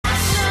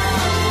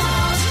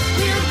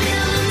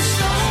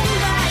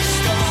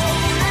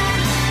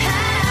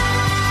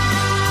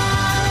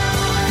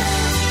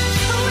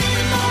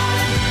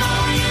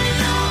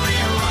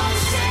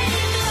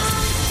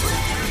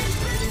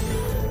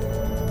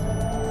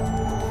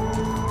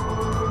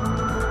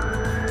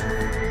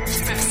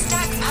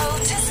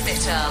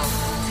capital.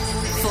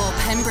 For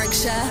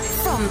Pembrokeshire,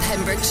 from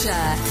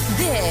Pembrokeshire,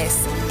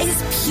 this is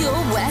Pure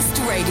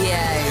West Radio.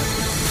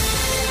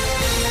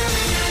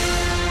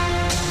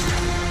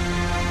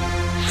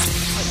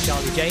 I'm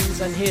Charlie James,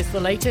 and here's the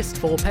latest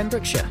for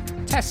Pembrokeshire.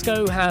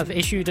 Tesco have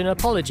issued an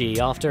apology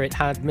after it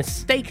had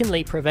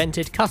mistakenly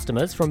prevented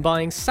customers from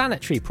buying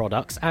sanitary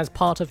products as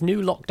part of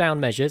new lockdown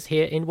measures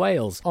here in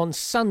Wales. On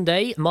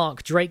Sunday,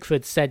 Mark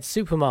Drakeford said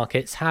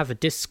supermarkets have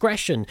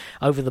discretion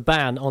over the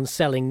ban on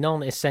selling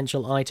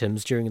non-essential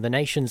items during the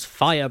nation's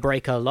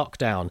firebreaker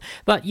lockdown.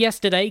 But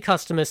yesterday,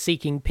 customers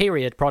seeking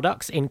period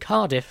products in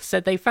Cardiff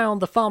said they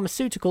found the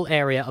pharmaceutical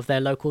area of their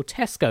local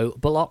Tesco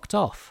blocked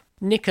off.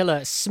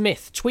 Nicola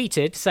Smith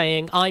tweeted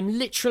saying, "I'm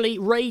literally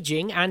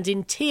raging and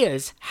in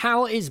tears.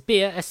 How is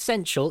beer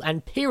essential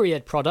and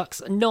period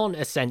products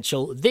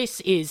non-essential? This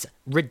is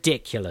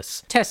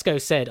ridiculous." Tesco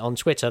said on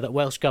Twitter that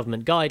Welsh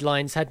Government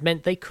guidelines had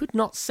meant they could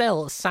not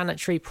sell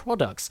sanitary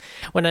products.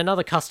 When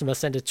another customer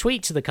sent a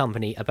tweet to the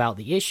company about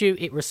the issue,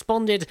 it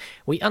responded,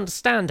 "We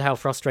understand how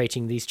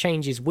frustrating these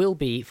changes will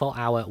be for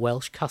our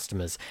Welsh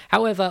customers.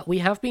 However, we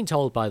have been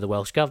told by the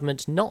Welsh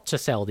Government not to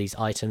sell these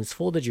items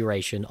for the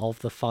duration of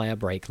the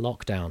firebreak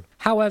lockdown."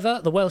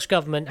 However, the Welsh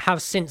Government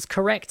have since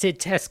corrected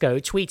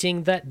Tesco,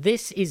 tweeting that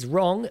this is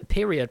wrong.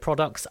 Period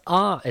products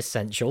are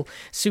essential.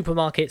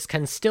 Supermarkets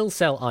can still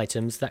sell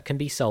items that can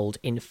be sold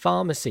in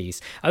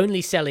pharmacies.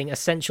 Only selling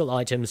essential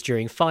items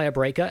during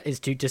firebreaker is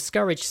to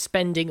discourage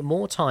spending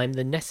more time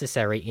than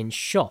necessary in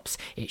shops.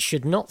 It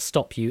should not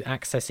stop you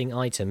accessing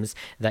items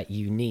that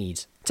you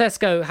need.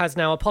 Tesco has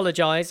now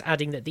apologised,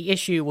 adding that the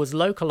issue was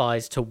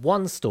localised to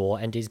one store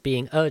and is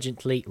being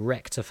urgently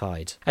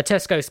rectified. A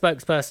Tesco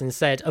spokesperson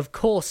said, "Of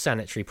course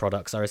sanitary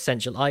products are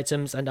essential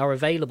items and are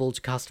available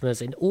to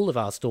customers in all of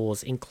our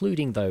stores,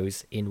 including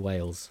those in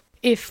Wales."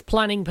 If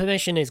planning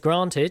permission is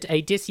granted,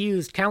 a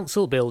disused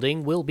council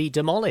building will be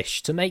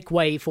demolished to make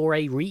way for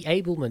a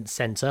reablement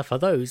centre for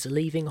those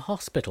leaving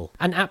hospital.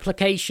 An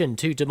application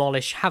to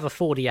demolish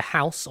Haverfordia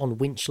House on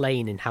Winch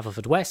Lane in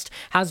Haverfordwest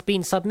has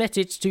been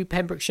submitted to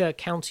Pembrokeshire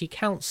County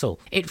Council.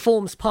 It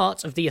forms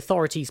part of the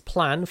authority's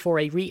plan for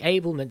a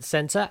reablement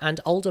centre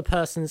and older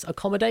persons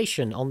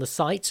accommodation on the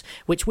site,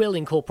 which will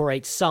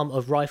incorporate some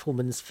of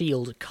Rifleman's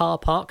Field car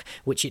park,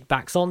 which it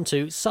backs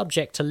onto,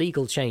 subject to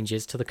legal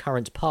changes to the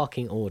current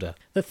parking order.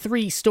 The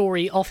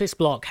 3-storey office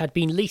block had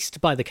been leased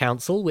by the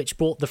council, which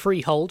bought the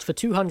freehold for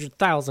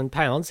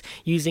 £200,000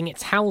 using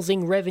its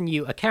housing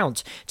revenue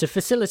account to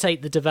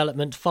facilitate the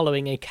development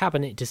following a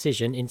cabinet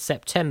decision in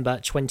September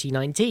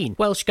 2019.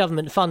 Welsh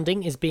Government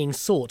funding is being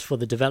sought for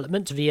the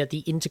development via the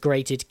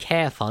Integrated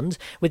Care Fund,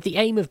 with the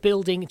aim of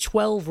building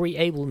 12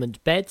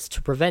 reablement beds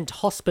to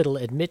prevent hospital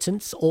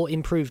admittance or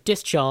improve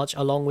discharge,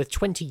 along with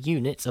 20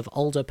 units of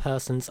older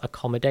persons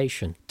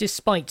accommodation.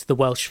 Despite the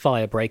Welsh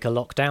firebreaker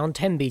lockdown,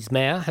 Tenby's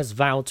mayor has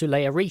vowed to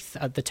lay a wreath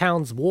at the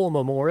town's war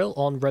memorial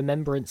on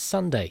Remembrance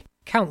Sunday.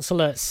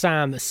 Councillor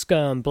Sam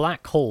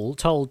Skirm-Blackhall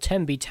told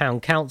Tenby Town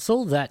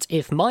Council that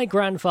if my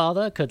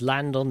grandfather could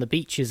land on the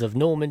beaches of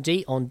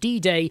Normandy on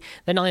D-Day,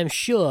 then I am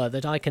sure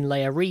that I can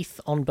lay a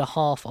wreath on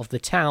behalf of the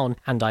town,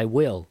 and I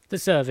will. The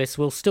service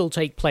will still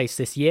take place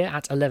this year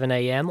at 11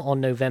 a.m. on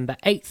November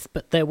 8th,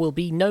 but there will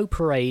be no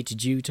parade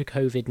due to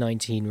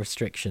COVID-19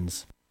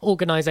 restrictions.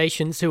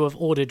 Organisations who have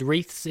ordered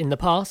wreaths in the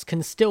past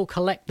can still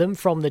collect them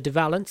from the De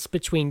Valence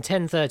between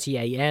 10:30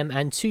 a.m.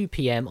 and 2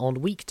 p.m.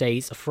 on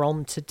weekdays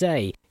from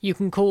today. You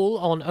can call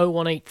on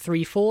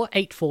 01834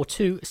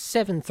 842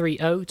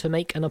 730 to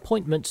make an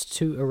appointment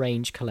to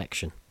arrange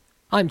collection.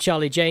 I'm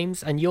Charlie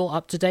James, and you're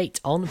up to date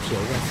on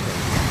Pure West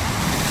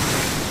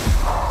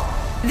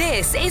Radio.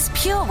 This is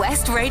Pure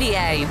West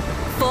Radio.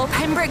 For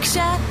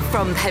Pembrokeshire,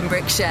 from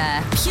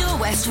Pembrokeshire. Pure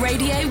West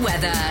Radio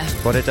weather.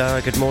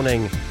 Good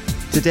morning.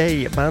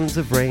 Today, bands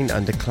of rain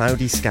under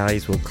cloudy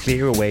skies will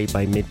clear away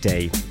by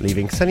midday,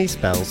 leaving sunny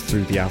spells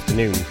through the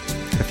afternoon.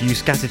 A few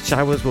scattered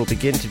showers will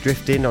begin to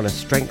drift in on a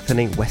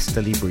strengthening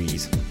westerly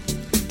breeze.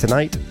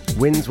 Tonight,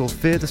 winds will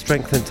further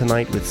strengthen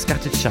tonight with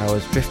scattered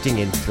showers drifting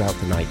in throughout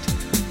the night.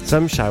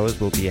 Some showers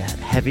will be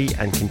heavy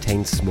and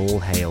contain small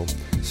hail.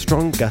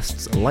 Strong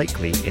gusts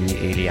likely in the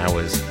early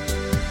hours.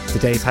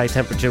 Today's high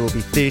temperature will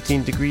be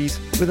 13 degrees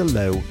with a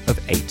low of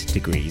 8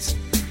 degrees.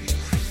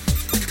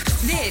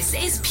 This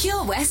is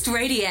Pure West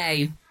Radio.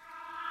 I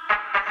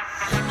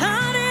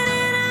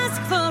didn't ask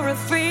for a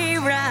free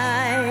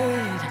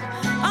ride.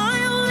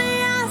 I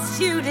only asked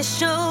you to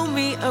show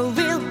me a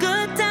real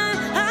good time.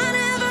 I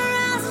never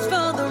asked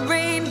for the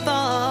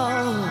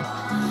rainfall.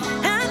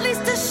 At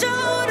least I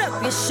showed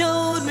up. You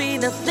showed me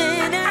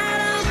nothing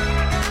at all.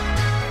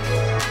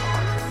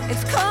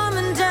 It's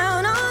coming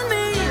down on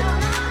me.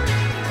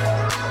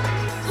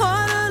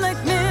 Water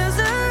like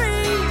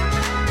misery.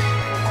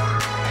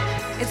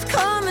 It's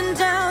coming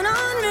down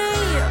on me.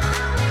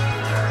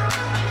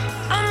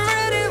 I'm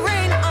ready,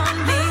 rain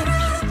on me.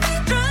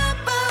 Drop,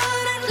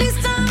 but at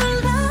least I'm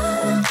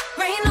alive.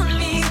 Rain on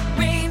me,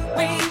 rain,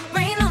 rain,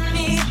 rain on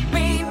me,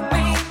 rain,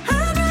 rain.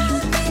 I'd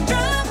rather be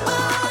drop,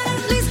 but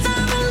at least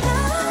I'm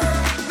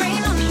alive.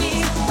 Rain on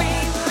me,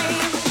 rain,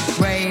 rain,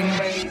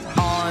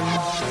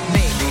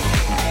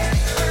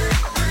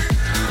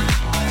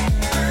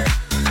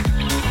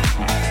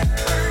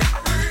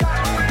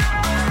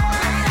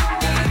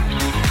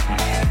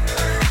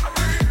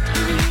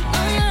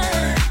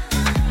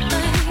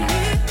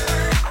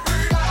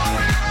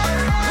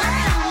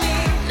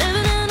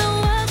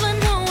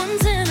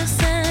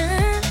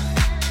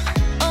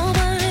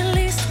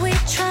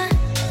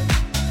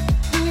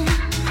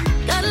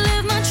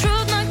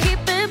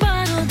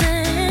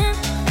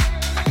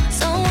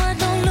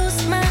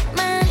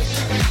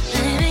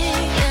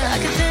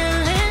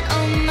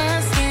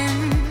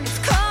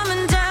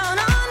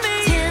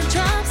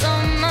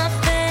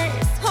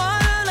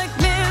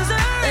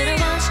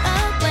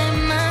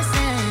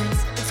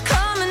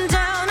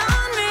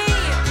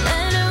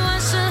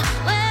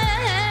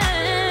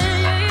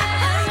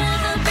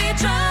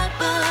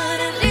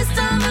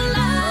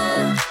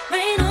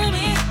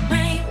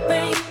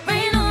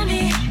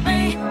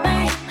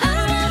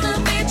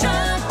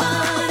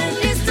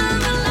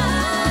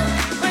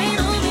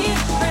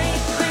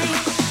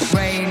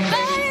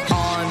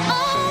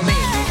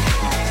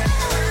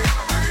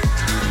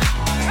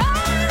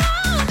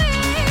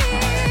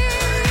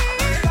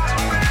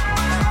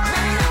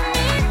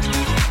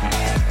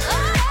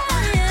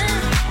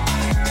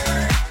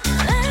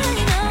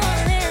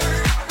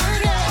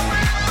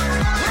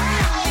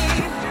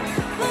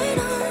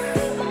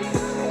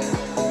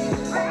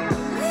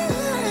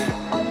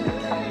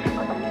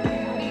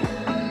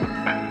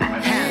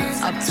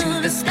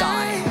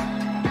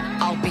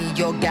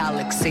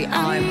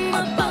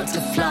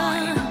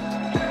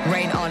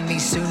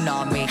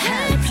 tsunami,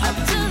 hands up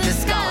to the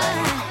sky.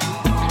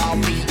 I'll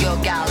be your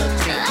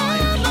galaxy.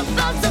 I'm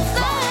about to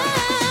fly.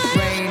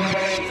 Rain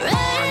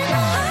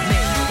on me.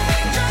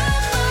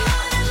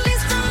 At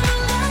least I'm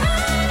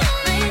alive.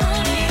 Rain on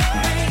me,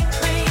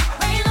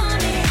 rain on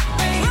me,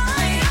 rain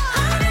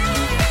on me.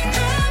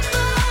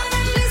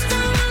 At least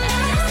I'm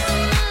alive.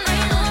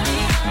 Rain on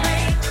me,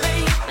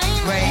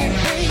 Rain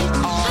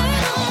on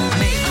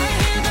me. I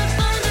hear the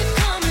thunder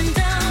coming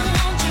down.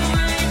 Won't you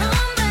rain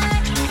on me?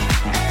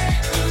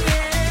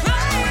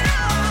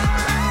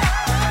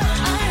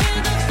 I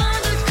hear the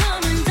thunder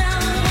coming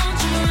down. Won't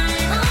you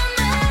rain on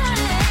me?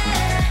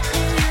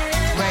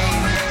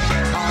 Rain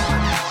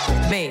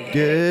on me.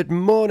 Good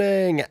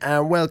morning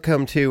and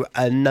welcome to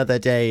another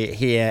day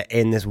here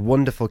in this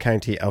wonderful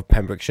county of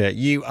Pembrokeshire.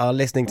 You are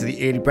listening to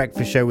the Early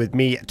Breakfast Show with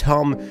me,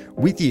 Tom,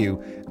 with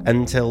you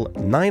until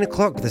 9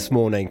 o'clock this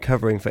morning,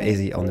 covering for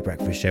Izzy on the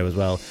Breakfast Show as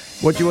well.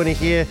 What do you want to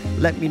hear?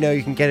 Let me know.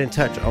 You can get in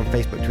touch on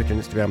Facebook, Twitter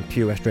and Instagram,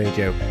 Pure West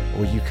Radio,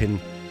 or you can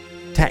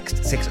text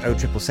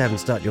 60777,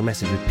 start your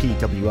message with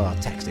PWR.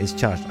 Text is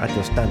charged at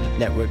your standard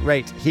network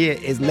rate. Here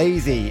is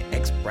Lazy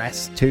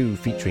Express 2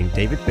 featuring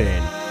David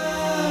Byrne.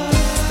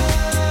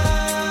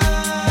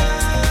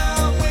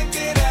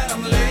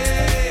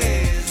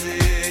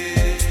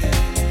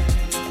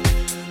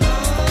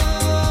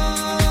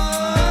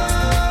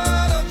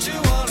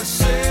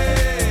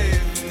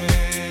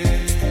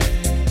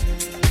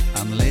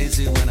 I'm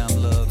lazy when I'm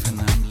loving,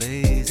 I'm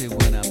lazy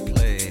when I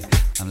play.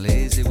 I'm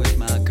lazy with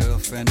my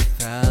girlfriend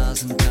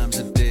 1,000 times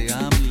a day.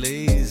 I'm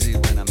lazy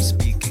when I'm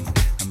speaking,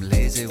 I'm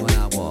lazy when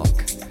I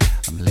walk.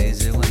 I'm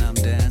lazy when I'm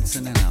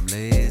dancing and I'm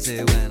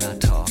lazy when I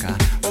talk. I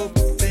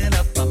open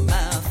up my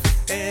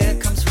mouth, air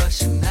comes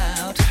rushing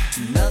out.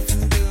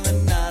 Nothing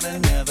doing, nada,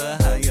 never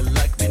how you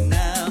like me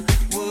now.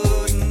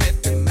 Wouldn't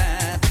it be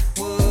mad,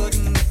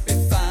 wouldn't it be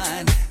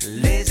fine?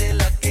 Lazy,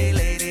 lucky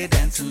lady,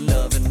 dancing,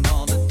 loving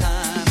all the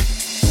time.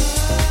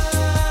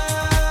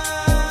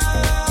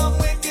 I'm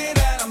wicked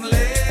and I'm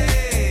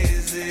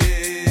lazy.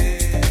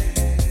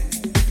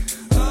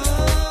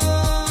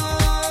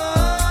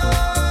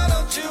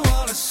 Don't you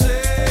wanna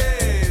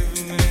save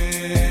me?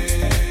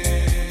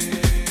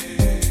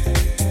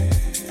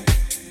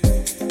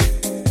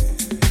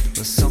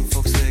 But some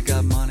folks they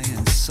got money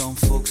and some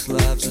folks'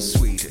 lives are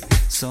sweeter.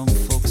 Some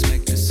folks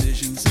make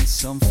decisions and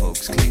some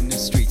folks clean the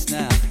streets.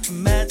 Now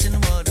imagine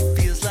what it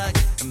feels like.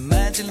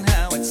 Imagine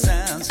how it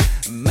sounds.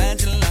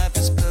 Imagine life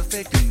is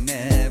perfect and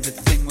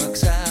everything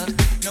works out.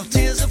 No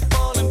tears are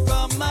falling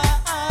from my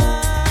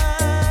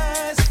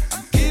eyes.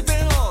 I'm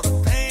keeping all the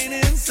pain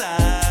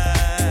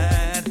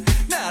inside.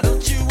 Now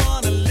don't you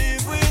wanna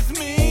live with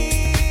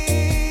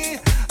me?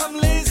 I'm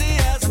lazy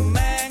as a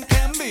man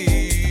can be.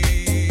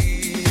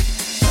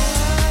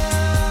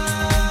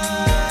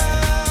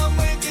 I'm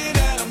wicked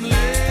and I'm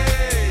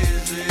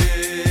lazy.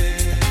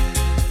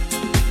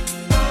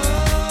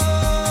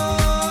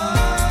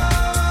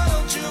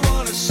 Don't you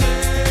wanna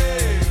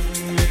save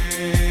me?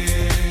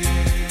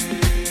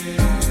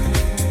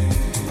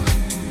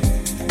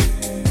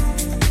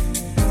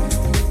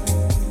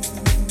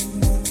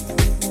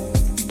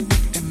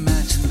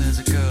 Imagine there's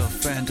a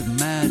girlfriend,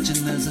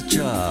 imagine there's a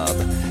job,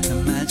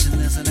 imagine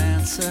there's an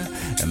answer,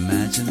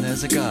 imagine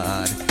there's a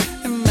God.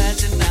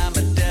 Imagine I'm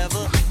a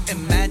devil,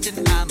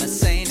 imagine I'm a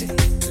saint.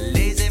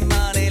 Lazy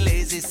money,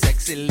 lazy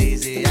sexy,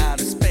 lazy out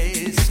of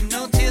space.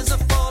 No tears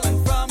are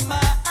falling from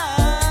my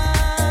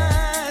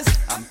eyes.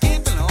 I'm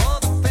keeping all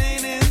the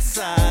pain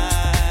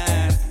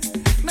inside.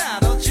 Now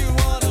don't you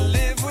wanna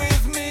live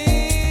with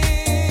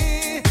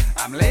me?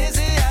 I'm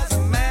lazy as a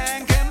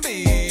man can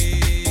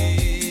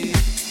be.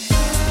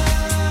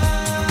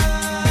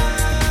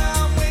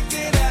 I'm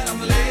wicked and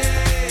I'm lazy.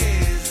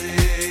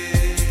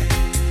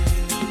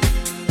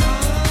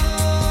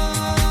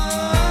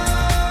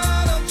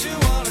 Don't you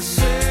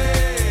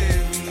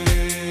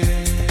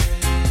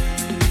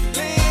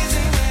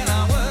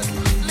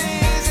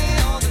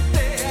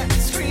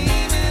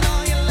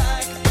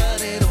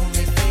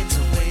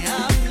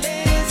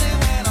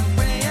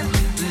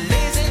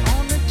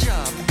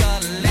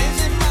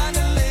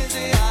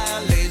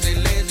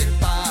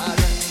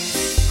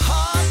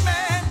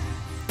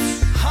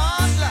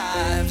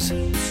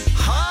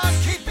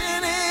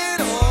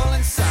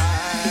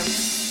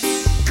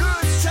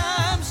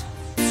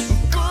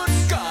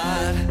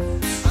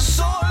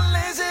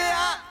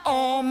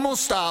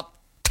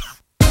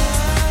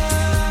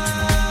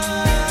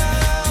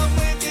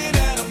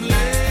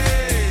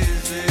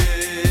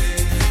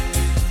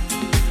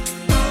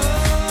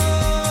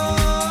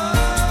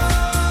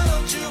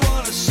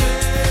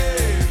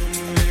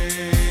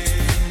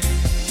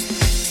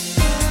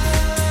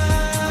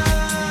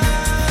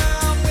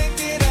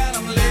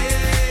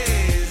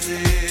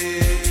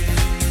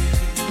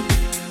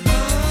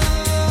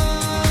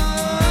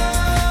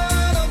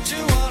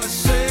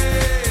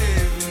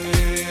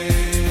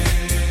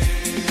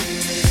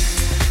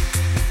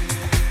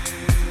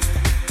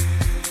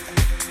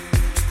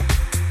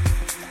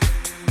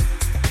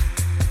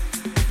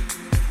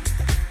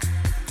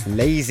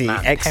Lazy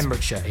Man,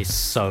 Pembrokeshire is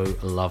so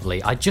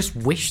lovely. I just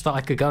wish that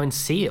I could go and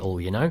see it all,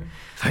 you know?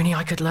 If only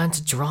I could learn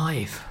to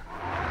drive.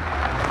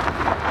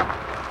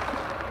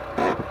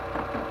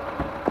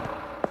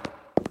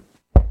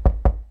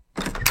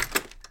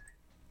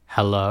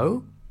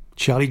 Hello?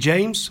 Charlie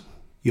James,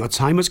 your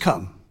time has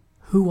come.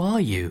 Who are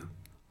you?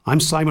 I'm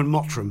Simon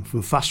Mottram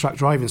from Fast Track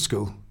Driving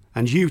School,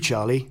 and you,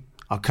 Charlie,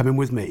 are coming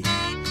with me.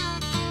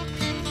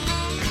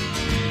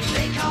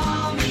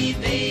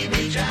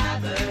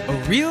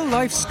 A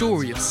real-life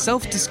story of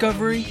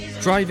self-discovery,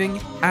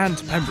 driving and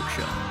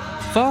Pembrokeshire.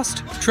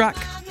 Fast Track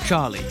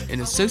Charlie,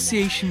 in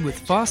association with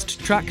Fast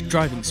Track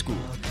Driving School.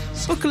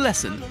 Book a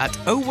lesson at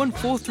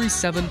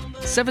 01437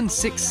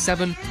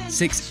 767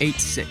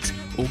 686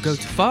 or go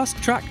to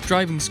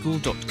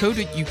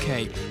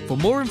fasttrackdrivingschool.co.uk for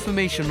more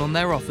information on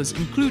their offers,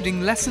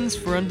 including lessons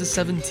for under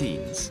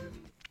 17s.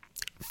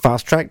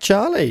 Fast Track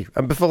Charlie.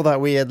 And before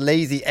that, we had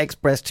Lazy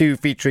Express 2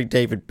 featuring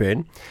David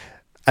Byrne.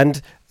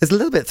 And it's a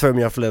little bit thrown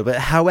me off a little bit.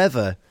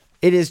 However,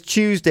 it is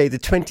Tuesday, the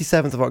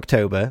 27th of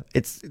October.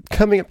 It's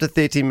coming up to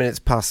 13 minutes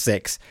past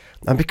 6.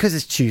 And because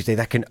it's Tuesday,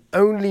 that can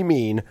only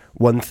mean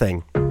one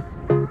thing.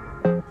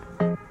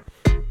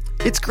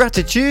 It's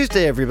Grata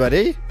Tuesday,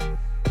 everybody.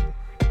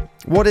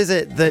 What is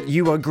it that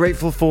you are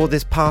grateful for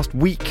this past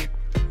week?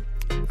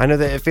 I know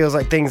that it feels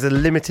like things are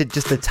limited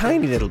just a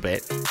tiny little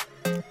bit,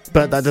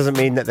 but that doesn't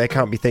mean that there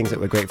can't be things that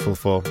we're grateful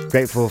for.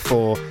 Grateful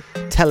for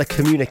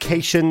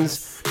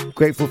telecommunications,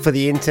 grateful for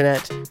the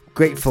internet,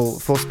 grateful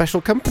for special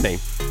company.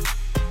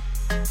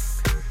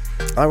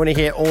 I want to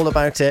hear all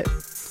about it.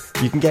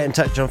 You can get in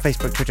touch on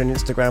Facebook, Twitter and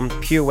Instagram.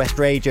 Pure West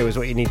Radio is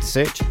what you need to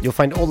search. You'll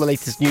find all the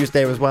latest news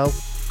there as well.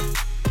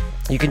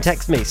 You can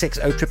text me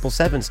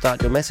 60777,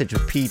 start your message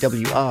with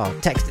PWR.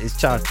 Text is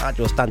charged at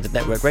your standard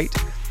network rate.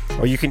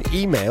 Or you can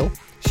email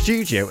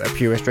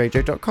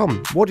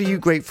studio@purewestradio.com. What are you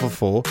grateful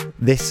for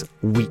this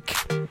week?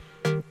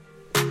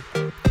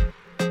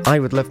 I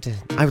would love to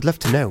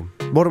know.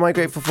 What am I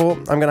grateful for?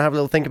 I'm going to have a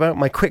little think about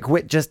my quick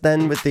wit just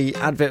then with the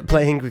advert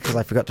playing because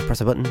I forgot to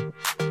press a button.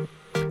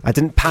 I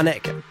didn't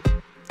panic.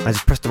 I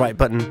just pressed the right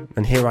button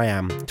and here I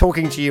am,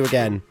 talking to you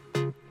again.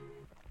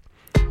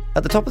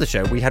 At the top of the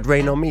show, we had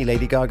Rain on Me,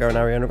 Lady Gaga and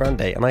Ariana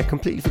Grande, and I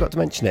completely forgot to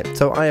mention it.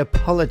 So I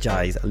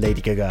apologise,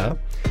 Lady Gaga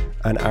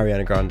and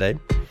Ariana Grande.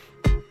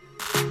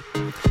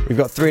 We've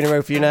got 3 in a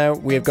row for you now.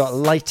 We've got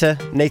Lighter,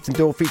 Nathan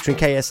Dawe featuring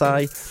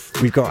KSI.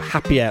 We've got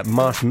Happier,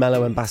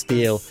 Marshmello and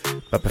Bastille.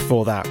 But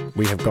before that,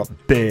 we have got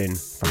Burn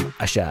from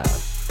Usher.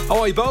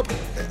 Hi Bob,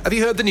 have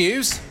you heard the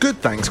news? Good,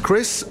 thanks,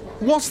 Chris.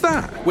 What's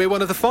that? We're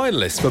one of the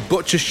finalists for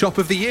Butcher's Shop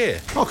of the Year.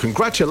 Oh,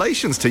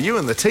 congratulations to you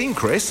and the team,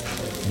 Chris.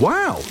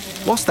 Wow,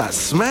 what's that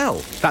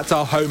smell? That's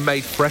our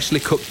homemade freshly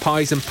cooked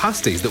pies and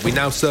pasties that we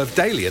now serve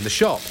daily in the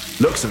shop.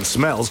 Looks and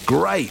smells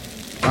great.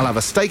 I'll have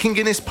a steak and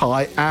Guinness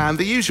pie and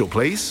the usual,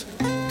 please.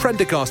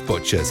 Prendergast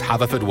Butchers,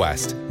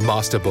 Haverfordwest.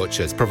 Master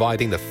Butchers,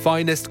 providing the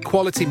finest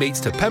quality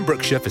meats to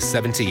Pembrokeshire for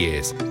 70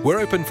 years.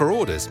 We're open for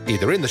orders,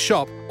 either in the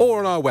shop or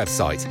on our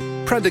website,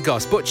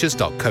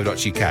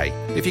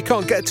 prendergastbutchers.co.uk. If you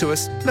can't get to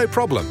us, no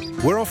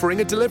problem. We're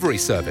offering a delivery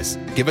service.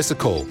 Give us a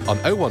call on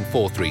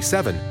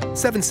 01437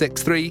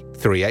 763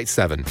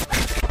 387.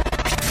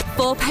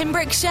 For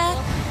Pembrokeshire,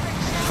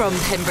 from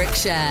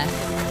Pembrokeshire.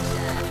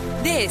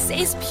 This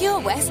is Pure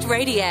West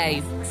Radio.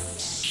 I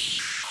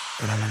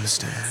don't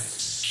understand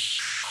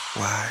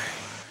why.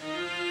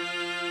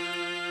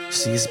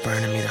 See, it's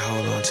burning me to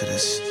hold on to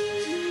this.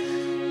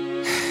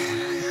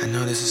 I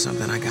know this is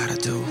something I gotta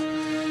do,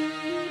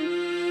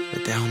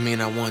 but that don't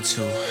mean I want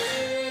to.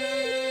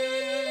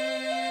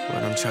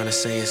 What I'm trying to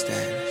say is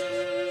that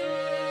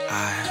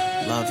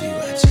I love you.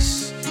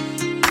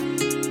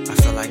 I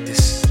feel like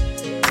this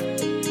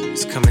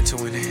is coming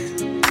to an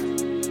end,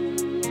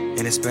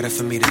 and it's better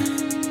for me to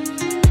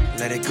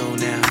let it go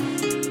now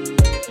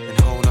and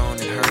hold on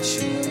and hurt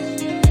you.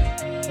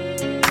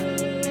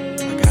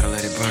 I gotta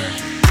let it burn.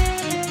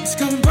 It's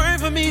gonna burn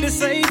for me to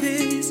say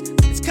this.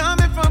 It's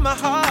coming from my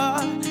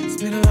heart. It's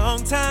been a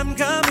long time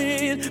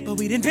coming, but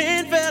we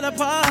didn't fell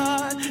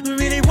apart. We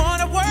really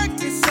wanna work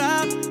this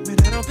out,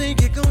 but I don't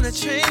think you're gonna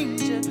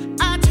change it.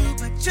 I do,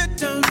 but you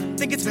don't.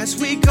 Think it's best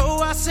we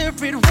go our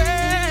separate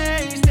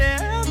ways.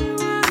 Tell me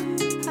why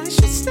I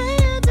should stay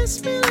in this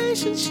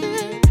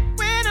relationship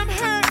when I'm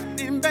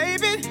hurting,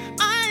 baby.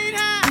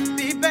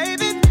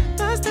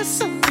 There's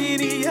so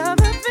many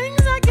other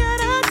things I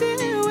gotta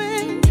deal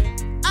with.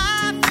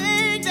 I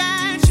think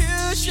that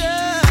you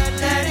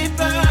should let it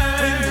burn.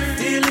 When the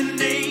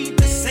feeling ain't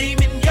the same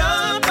in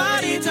your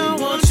body, don't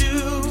want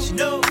you. But you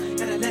know,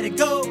 gotta let it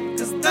go,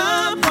 cause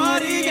the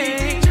party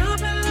ain't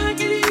jumping like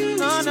it used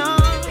to. Oh no,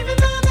 even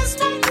though that's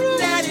not true.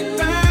 Let it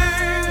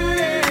burn,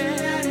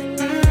 let it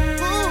burn.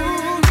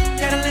 Ooh,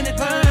 gotta let it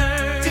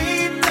burn.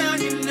 Deep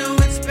down you know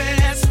it's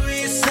best for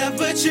yourself,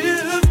 but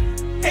you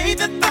hate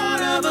the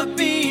thought of a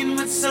being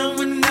with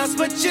someone else,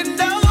 but you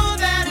know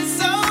that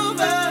it's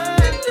over.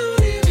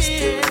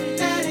 Yeah.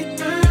 Let it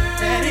burn,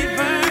 let it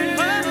burn,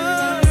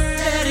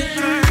 let it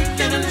burn.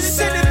 Gotta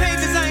send the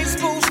pages I ain't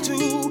supposed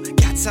to.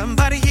 Got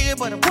somebody here,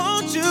 but I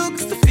want want you,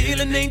 cause the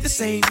feeling ain't the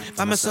same.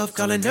 Find myself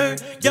calling her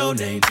your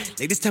name.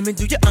 Ladies, tell me,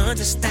 do you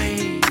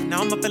understand?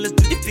 Now my fellas,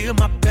 do you feel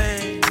my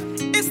pain?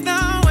 It's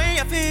the way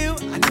I feel.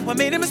 I know I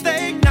made a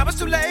mistake, now it's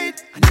too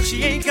late. I know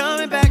she ain't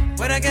coming back.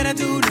 What I gotta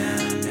do now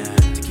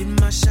to get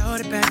my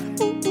shorty back?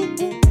 Ooh, ooh,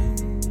 ooh.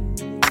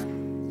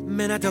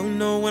 Man, I don't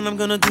know what I'm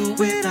gonna do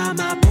without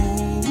my boo.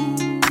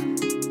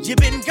 You've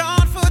been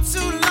gone for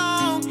too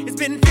long. It's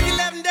been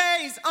 11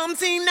 days,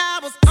 umpteen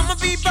hours. I'ma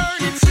be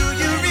burning till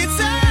you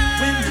return.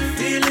 When the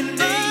feeling ain't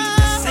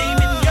the same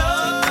in your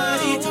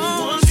body, don't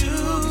want you.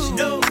 Cause you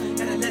know,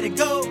 gotta let it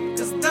go.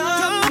 Cause the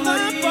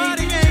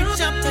body ain't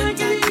jumping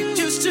like it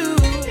used to.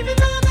 Even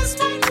though that's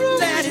my rule.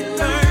 Let it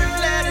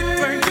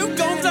burn, you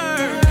gon'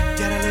 learn.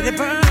 Gotta let it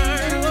burn.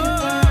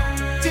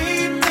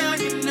 Deep down,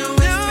 you know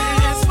it's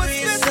best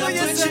for yourself.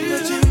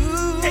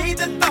 Hate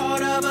the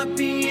thought of a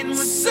being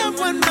with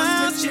someone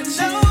else. You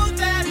know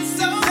that it's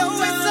so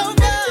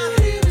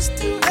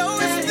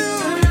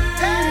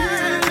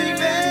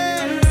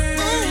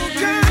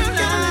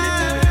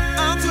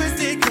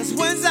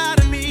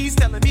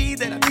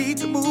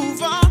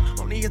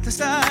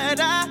side,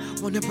 I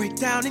wanna break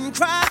down and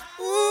cry.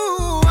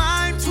 Ooh,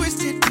 I'm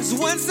twisted, cause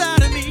one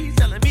side of me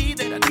telling me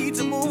that I need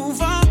to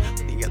move on.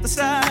 On the other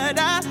side,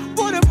 I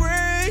wanna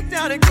break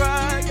down and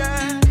cry,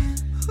 yeah.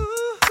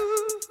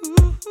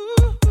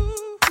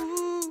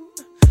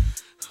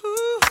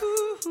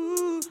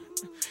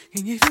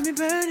 Can you feel me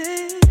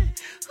burning?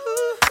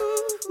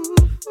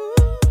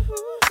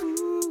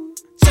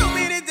 So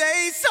many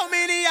days, so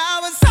many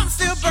hours, I'm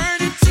still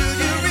burning till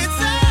you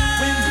return.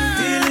 When the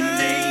feeling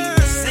ain't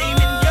the same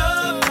in your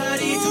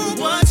body, don't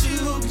want you,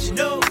 but you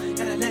know,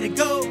 gotta let it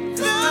go. Cause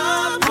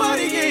the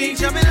party ain't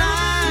jumping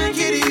like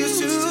it used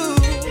to.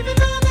 Even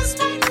though that's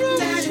my rule,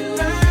 let it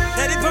burn,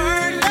 let it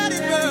burn, let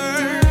it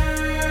burn.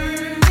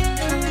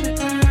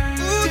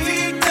 Ooh,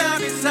 deep down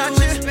inside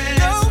you,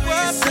 know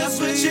what's up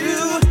with you.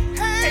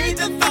 Hate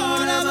the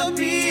thought of a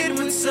being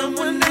with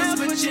someone else,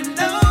 but you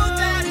know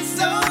that it's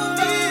over.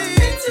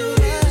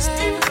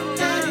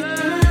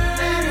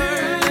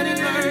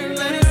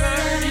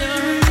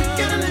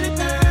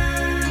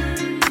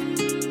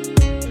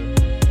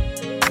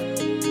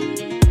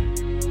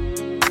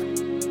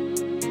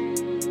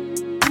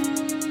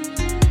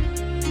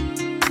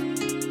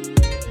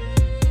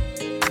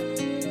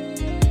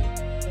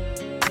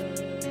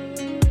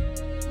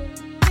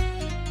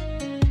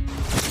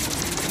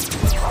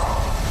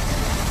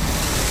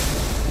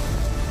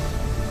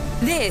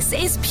 This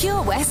is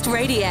Pure West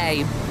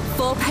Radio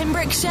for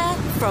Pembrokeshire,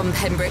 from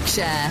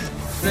Pembrokeshire.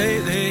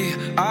 Lately,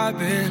 I've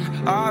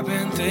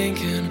been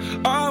thinking,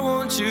 I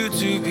want you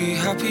to be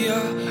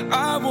happier.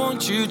 I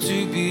want you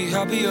to be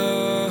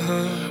happier.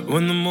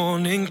 When the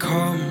morning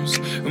comes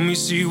and we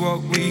see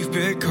what we've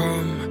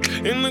become.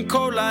 In the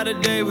cold light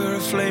of day, we're a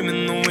flame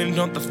in the wind,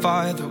 not the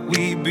fire that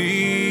we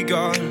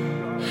begun.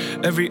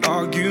 Every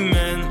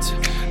argument,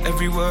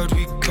 every word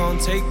we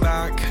can't take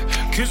back.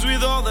 Cause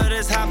with all that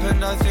has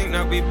happened, I think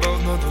that we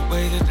both know the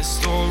way that the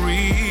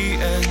story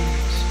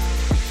ends.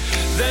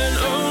 Then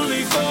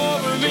only for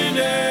a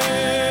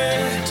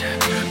minute,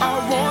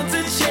 I want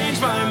to change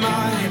my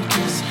mind.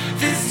 Cause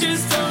this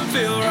just don't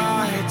feel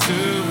right to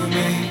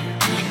me.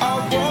 I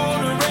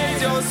wanna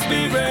raise your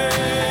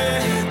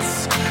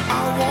spirits,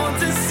 I want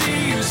to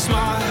see you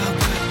smile,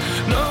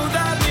 but no,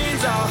 that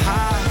means I'll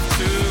have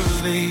to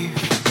leave.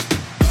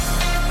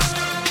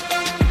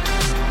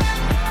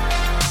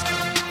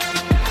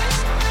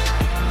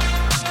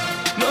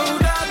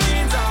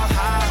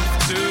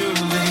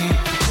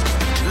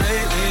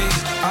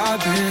 I've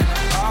been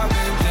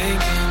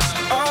thinking,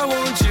 I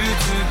want you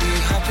to be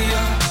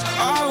happier.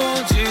 I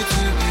want you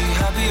to be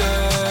happier.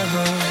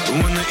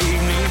 When the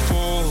evening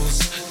falls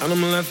and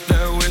I'm left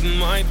there with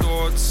my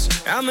thoughts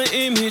and the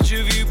image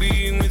of you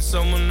being with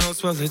someone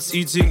else, well, it's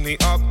eating me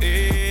up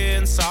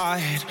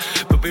inside.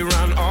 But we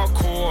ran our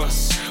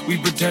course, we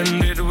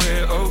pretended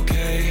we're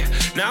okay.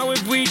 Now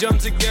if we jump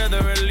together,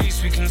 at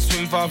least we can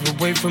swim far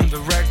away from the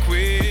wreck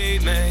we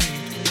made.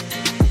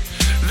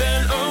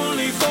 Then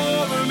only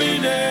for a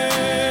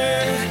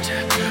minute,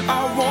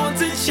 I want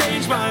to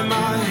change my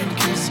mind.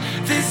 Cause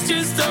this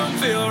just don't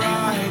feel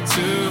right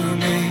to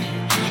me.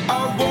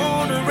 I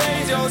wanna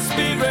raise your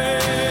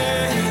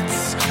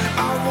spirits,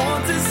 I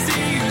want to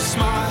see you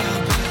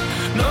smile, but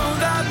no,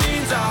 that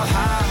means I'll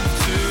have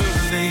to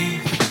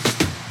leave.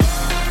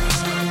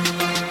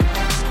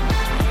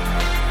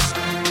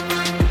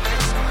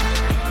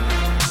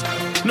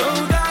 No,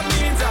 that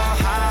means I'll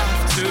have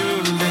to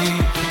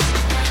leave.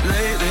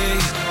 Lately,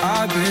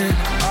 I've been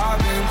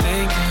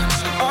thinking,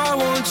 I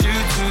want you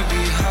to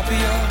be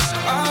happier.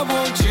 I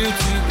want you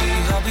to be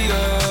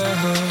happier.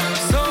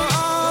 So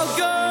I'll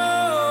go.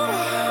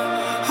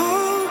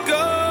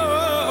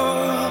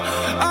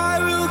 I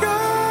will go.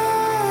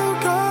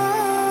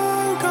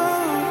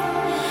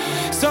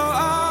 So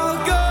I'll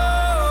go.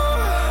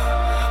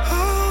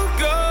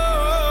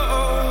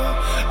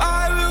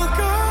 I will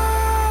go.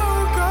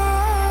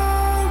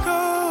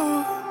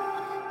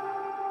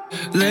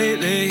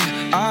 Lately,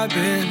 I've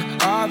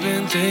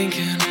been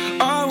thinking,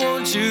 I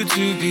want want you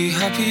to be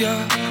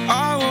happier.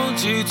 I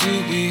want you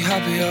to be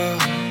happier.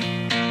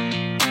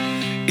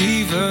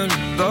 Even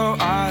though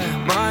I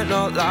might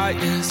not like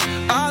this,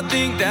 I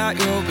think that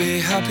you'll be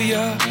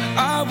happier.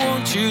 I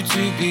want you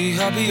to be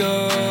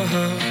happier.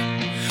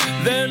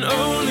 Then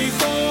only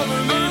for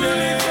a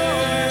minute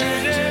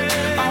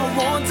I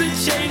want to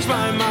change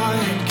my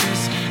mind,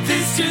 'cause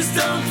this just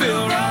don't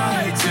feel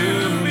right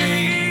to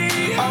me.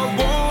 I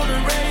wanna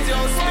raise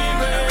your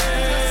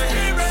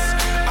spirits,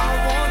 I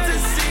want to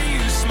see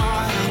you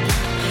smile.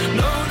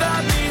 No,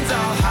 that means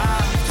I'll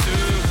have to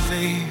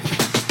leave.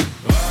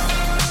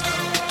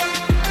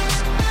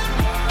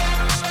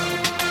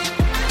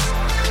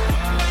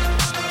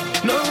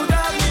 No,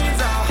 that means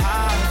I'll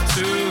have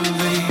to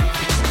leave.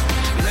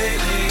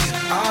 Lately,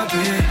 I've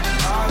been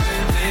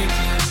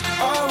thinking,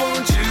 I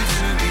want you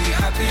to be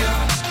happier.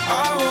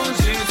 I want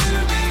you to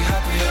be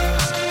happier.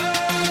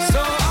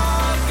 So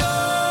I'll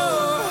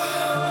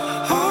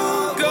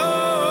go,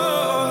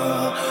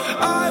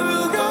 I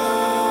will go.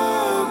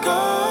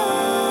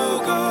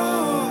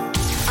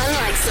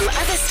 Unlike some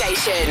other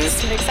stations,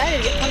 I'm excited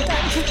to get pumped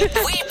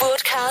up. We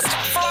broadcast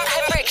from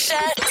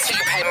Pembrokeshire to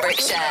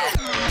Pembrokeshire.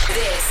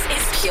 This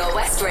is Pure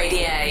West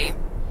Radio.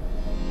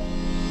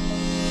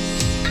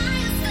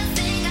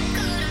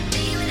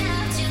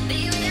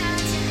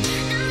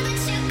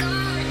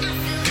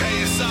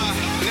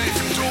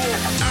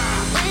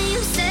 When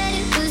you said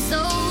it was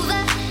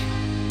over,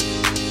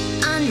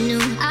 I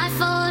knew I'd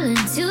fallen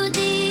too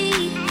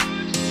deep.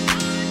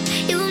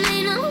 You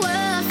made my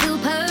world feel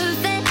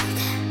perfect,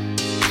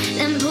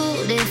 then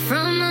pulled it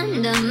from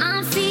under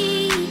my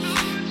feet.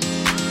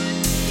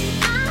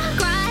 I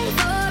cried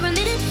for a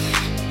minute,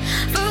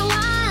 for a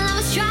while I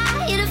was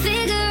trying to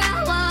figure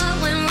out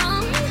what went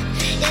wrong.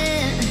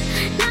 Yeah,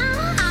 now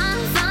I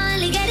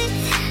finally get it,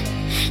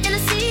 and I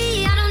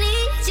see I don't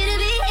need you to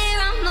be here.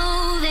 I'm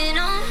moving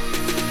on.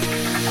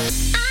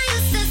 I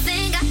used to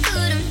think I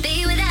couldn't be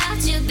without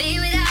you, be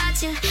without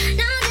you.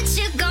 Now that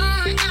you're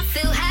gone, I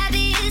feel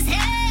happy as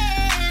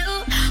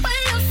hell. When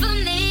you're for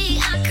me,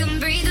 I can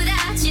breathe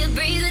without you,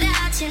 breathe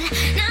without you.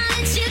 Now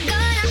that you're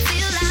gone, I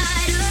feel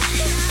lighter.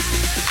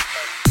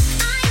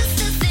 I used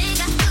to think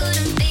I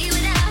couldn't be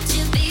without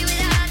you, be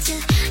without you.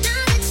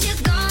 Now that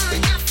you're gone,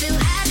 I feel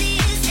happy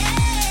as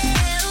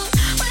hell.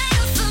 When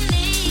you're for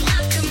me, I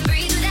can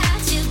breathe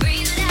without you,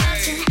 breathe without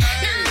you.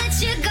 Now that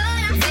you're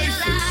gone, I feel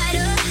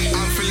lighter.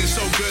 I'm feeling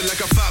so good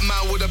like a fat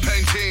man with a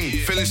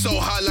painting. Feeling so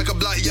high like a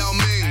black Yao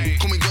Ming.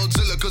 Call me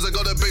Godzilla 'cause I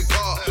got a big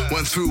part.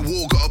 Went through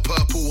war, got a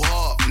purple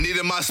heart.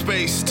 Needed my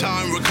space,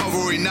 time,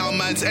 recovery. Now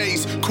man's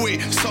ace. Quit,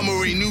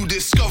 summary, new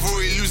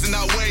discovery. Losing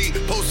that weight.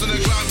 Post on the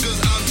ground 'cause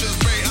I'm just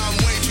great. I'm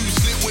way too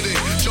slick with it.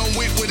 John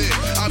Wick with it.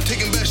 I'm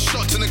taking best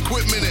shots and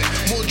equipment it.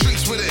 More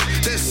drinks with it.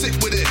 They're sick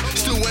with it.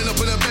 Still went up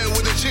in a bed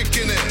with a chick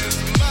in it.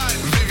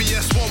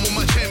 VVS one with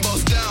my chain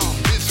boss down.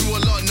 Been through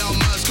a lot, now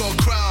man's got a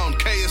crown.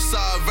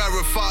 KSI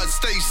verified,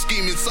 stay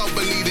scheming,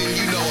 self-believing,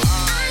 you know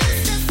I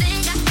Used to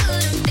think I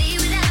couldn't be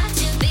without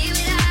you, be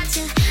without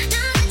you.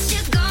 Now that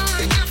you're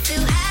gone, I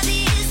feel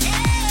happy as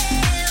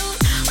hell.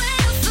 When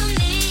you're for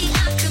me,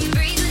 I can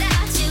breathe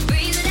without you,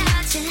 breathe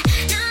without you.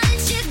 Now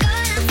that you're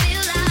gone, I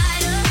feel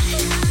lighter.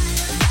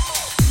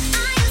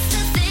 I used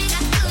to think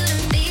I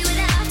couldn't be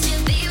without you,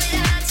 be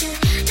without you.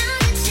 Now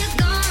that you're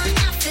gone,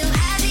 I feel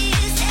happy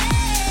as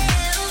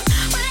hell.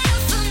 When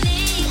you're for me,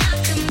 I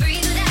can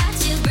breathe without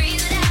you,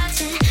 breathe without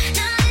you.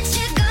 Now that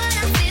you're gone,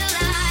 I feel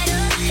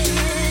lighter.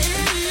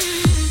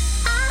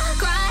 I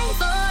cried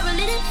for a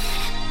minute,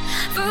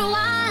 for a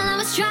while I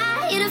was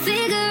trying to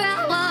figure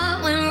out what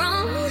went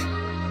wrong.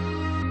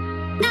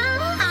 Now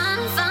I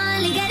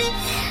finally get it,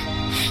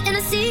 and I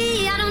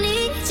see I don't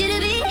need you to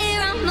be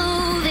here. I'm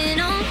moving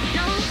on.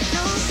 No,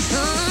 no,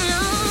 no,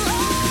 no.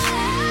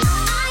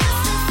 I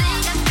used to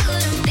think I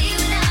couldn't be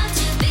without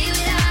you, be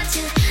without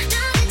you.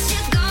 Now that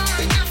you're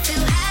gone, I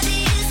feel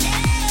happy as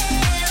hell.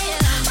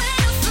 When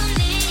you're for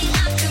me,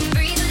 I can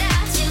breathe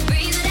without you,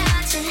 breathe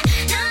without you.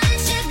 Now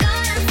that you're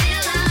gone, I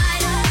feel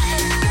lighter.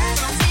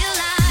 Feel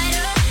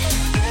lighter.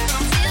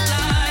 Feel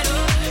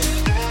lighter.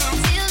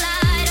 Feel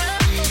lighter.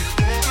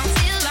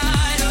 Feel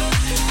lighter.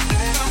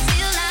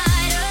 Feel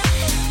lighter.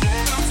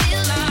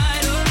 Feel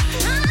lighter.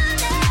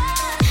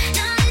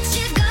 Now that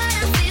you're gone,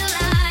 I feel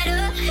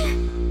lighter.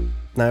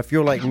 Now, if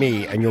you're like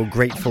me and you're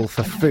grateful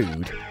for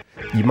food,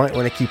 you might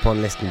want to keep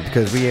on listening,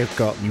 because we have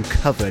got you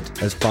covered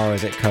as far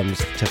as it comes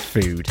to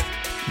food.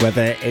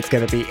 Whether it's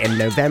going to be in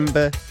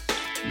November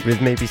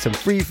with maybe some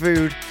free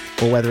food,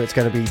 or whether it's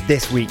going to be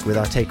this week with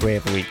our takeaway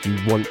of the week, you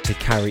want to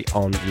carry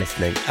on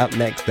listening. Up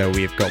next, though,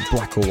 we've got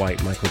Black or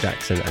White, Michael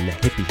Jackson, and the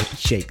hippie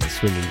shake, the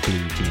swinging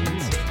blue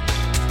jeans.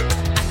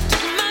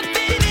 My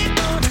baby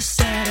on a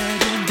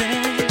Saturday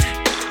day.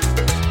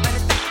 When I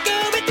think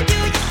of with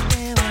you, you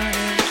stay what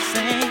I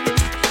say.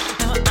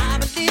 Now I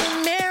believe in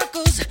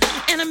miracles,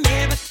 and a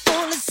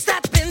miracle is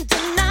happening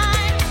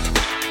tonight.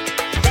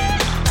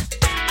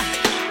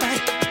 But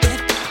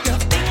if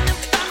you're thinking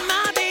about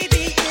my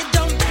baby, it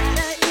don't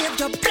matter if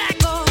you're black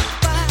or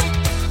white.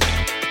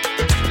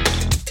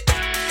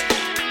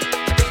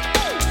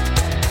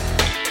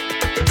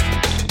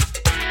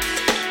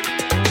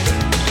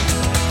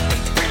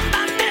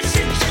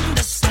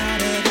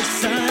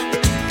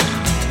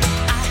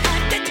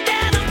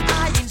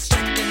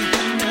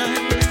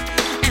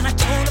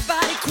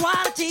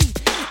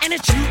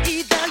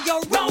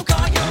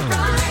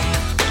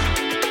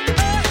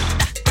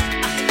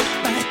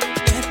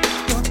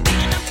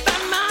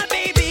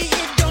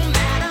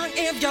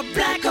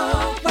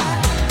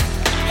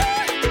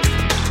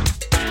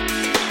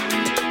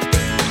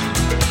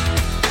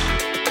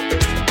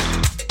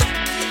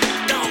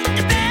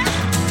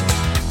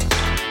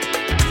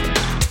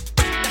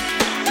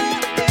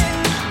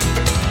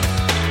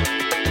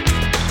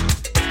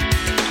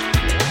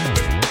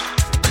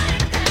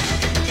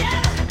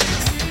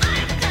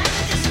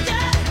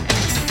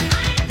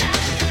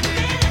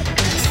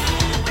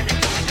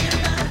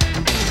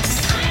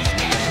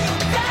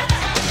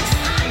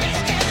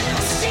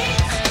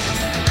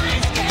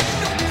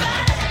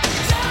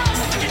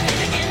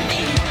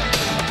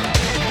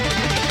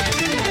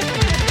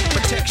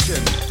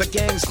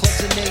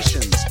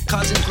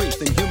 causing grief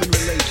in human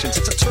relations.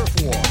 It's a turf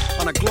war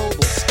on a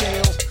global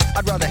scale.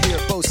 I'd rather hear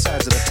both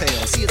sides of the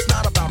tale. See, it's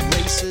not about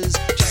races,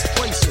 just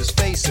places,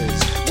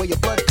 faces. Where your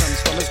blood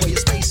comes from is where your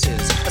space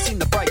is. I've seen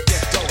the bright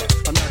get duller.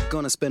 I'm not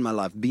gonna spend my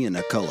life being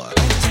a color.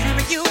 Tell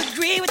me you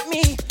agree with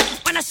me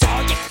when I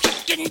saw you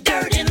kicking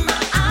dirt in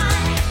my eye.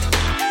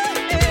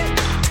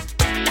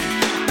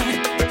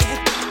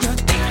 You're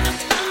thinking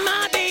about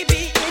my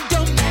baby. It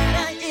don't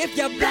matter if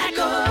you're black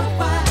or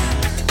white.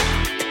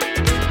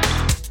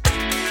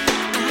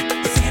 I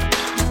said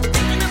you're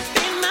thinking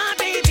about my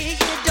baby.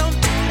 It don't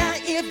matter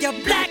if you're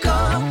black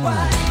or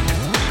white.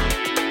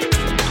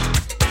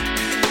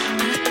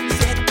 I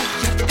said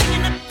you're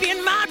thinking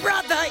about my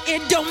brother.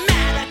 It don't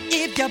matter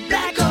if you're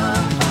black or white.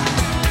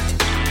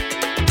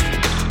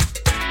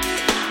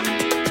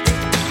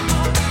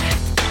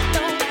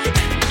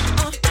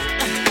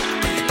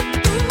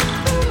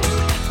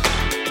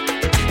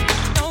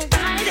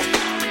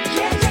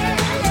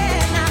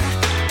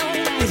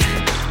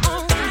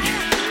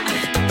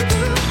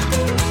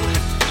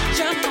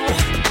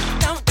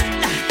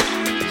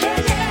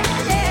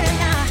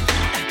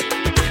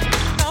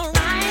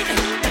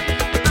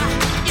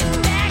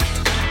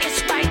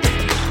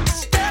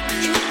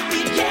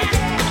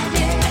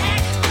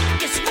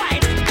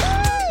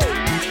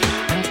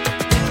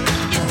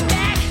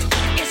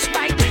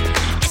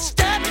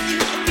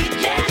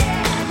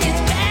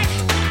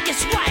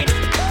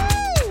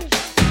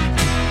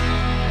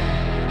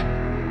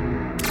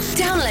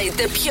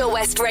 The Pure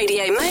West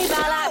Radio mobile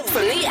app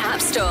from the App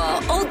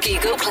Store or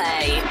Google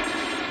Play.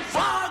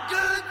 For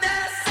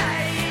goodness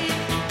sake,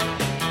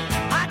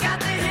 I got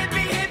the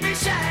hippie, hippie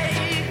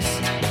shakes.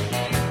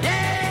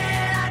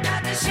 Yeah, I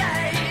got the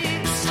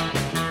shakes.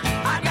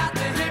 I got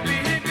the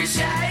hippie, hippie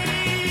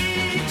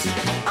shakes.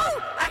 Oh,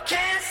 I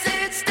can't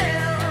sit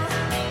still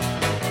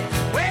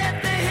with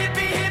the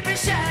hippie, hippie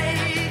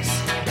shakes.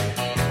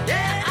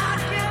 Yeah, I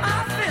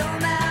feel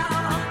now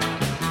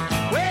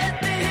with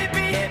the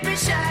hippie, hippie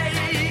shakes.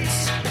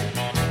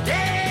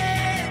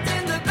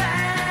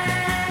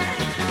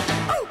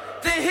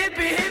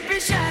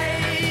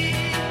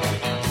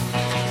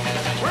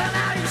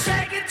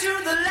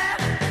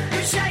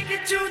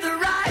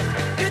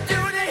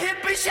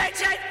 Shake,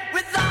 shake,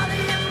 with all of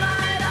your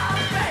might, oh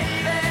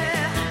baby.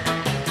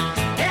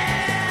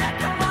 Yeah,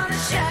 come on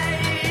and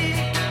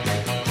shake.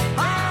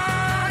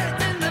 Oh,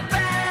 it's in the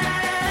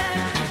bag.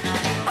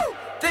 Oh,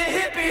 the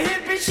hippie,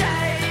 hippie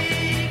shake.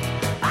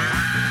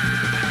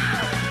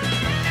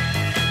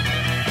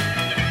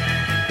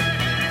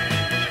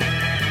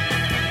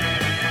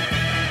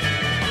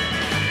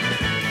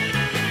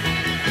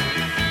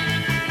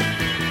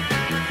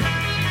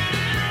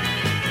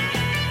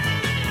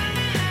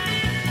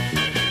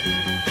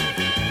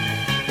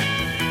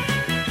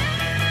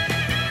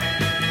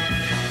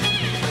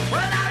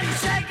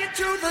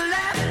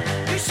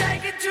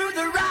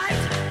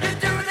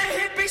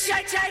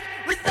 Shake, shake,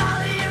 with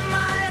all of your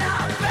might,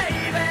 oh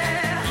baby.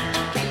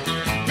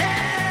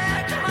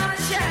 Yeah, come on and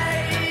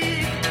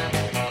shake.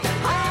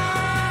 Oh,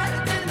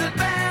 it's in the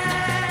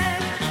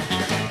bag.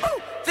 Ooh,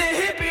 the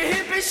hippie,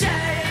 hippie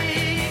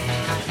shake.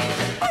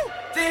 Ooh,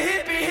 the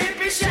hippie,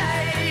 hippie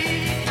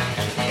shake.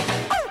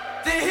 Ooh,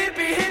 the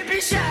hippie,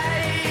 hippie shake.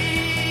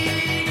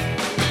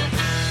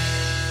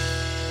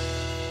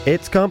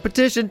 It's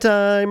competition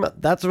time!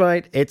 That's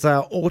right, it's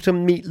our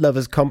Autumn Meat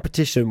Lovers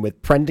competition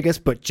with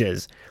Prendergast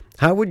Butchers.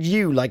 How would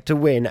you like to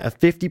win a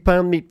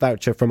 £50 meat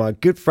voucher from our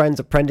good friends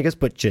at Prendergast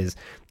Butchers?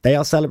 They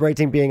are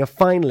celebrating being a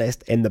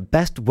finalist in the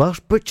Best Welsh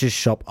Butchers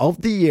Shop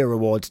of the Year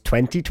Awards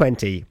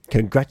 2020.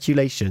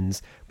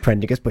 Congratulations,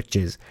 Prendergast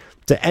Butchers.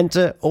 To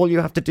enter, all you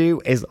have to do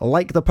is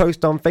like the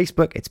post on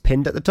Facebook, it's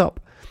pinned at the top.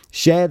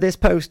 Share this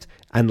post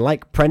and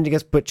like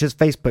Prendergast Butchers'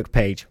 Facebook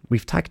page.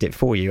 We've tagged it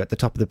for you at the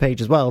top of the page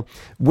as well.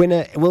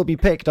 Winner will be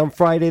picked on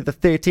Friday the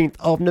 13th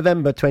of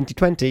November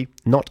 2020.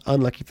 Not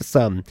unlucky for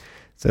some.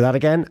 So that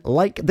again,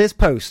 like this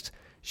post,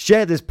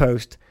 share this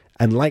post,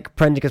 and like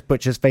Prendergast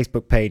Butchers'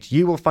 Facebook page.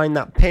 You will find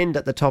that pinned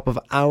at the top of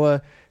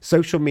our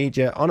social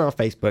media on our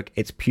Facebook.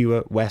 It's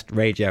Pure West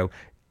Radio.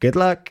 Good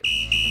luck.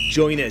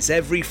 Join us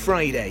every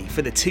Friday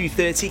for the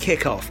 2:30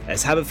 kickoff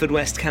as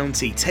Haverfordwest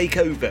County take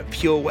over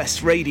Pure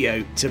West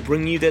Radio to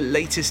bring you the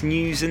latest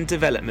news and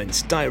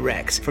developments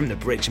direct from the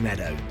Bridge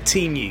Meadow.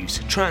 Team news,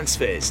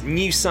 transfers,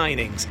 new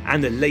signings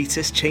and the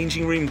latest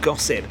changing room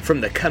gossip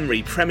from the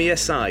Cymru Premier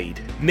side.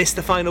 Miss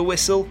the final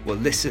whistle? Well,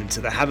 listen to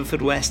the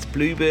Haverfordwest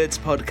Bluebirds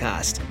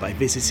podcast by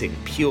visiting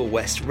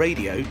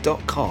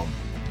purewestradio.com.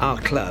 Our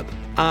club,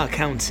 our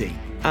county,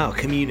 our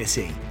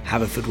community.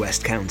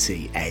 Haverfordwest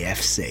County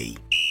AFC.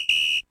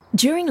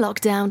 During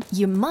lockdown,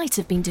 you might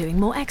have been doing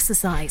more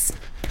exercise.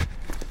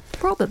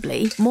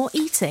 Probably more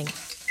eating.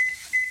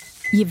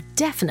 You've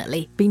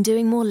definitely been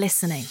doing more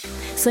listening.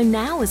 So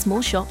now, as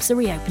more shops are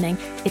reopening,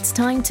 it's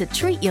time to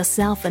treat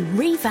yourself and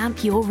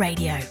revamp your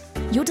radio.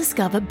 You'll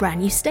discover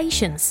brand new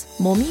stations,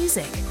 more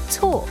music,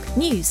 talk,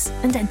 news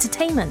and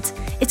entertainment.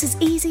 It's as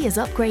easy as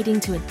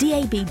upgrading to a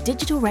DAB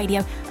digital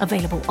radio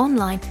available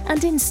online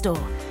and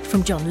in-store.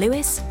 from John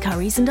Lewis,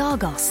 Currys and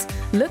Argos.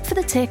 Look for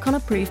the tick on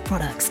approved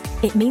products.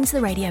 It means the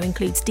radio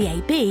includes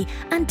DAB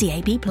and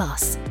DAB+.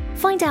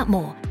 Find out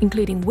more,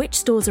 including which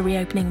stores are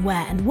reopening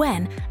where and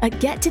when, at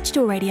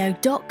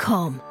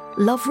getdigitalradio.com.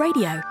 Love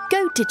radio.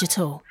 Go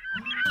digital.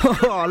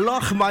 Oh,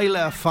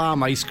 Lochmeyler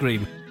Farm Ice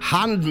Cream.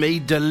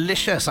 Handmade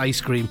delicious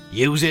ice cream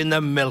using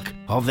the milk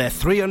of their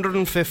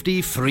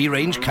 350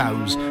 free-range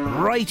cows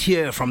right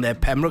here from their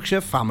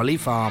Pembrokeshire family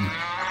farm.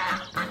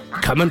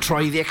 Come and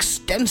try the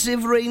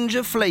extensive range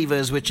of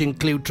flavours which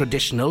include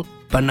traditional,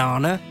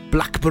 banana,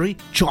 blackberry,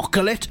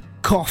 chocolate,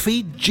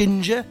 coffee,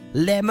 ginger,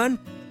 lemon,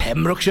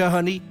 Pembrokeshire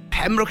honey,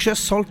 Pembrokeshire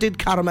salted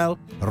caramel,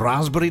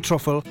 raspberry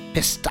truffle,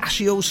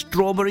 pistachio,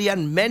 strawberry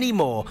and many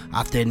more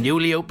at their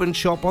newly opened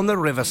shop on the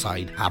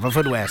Riverside,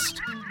 Haverfordwest.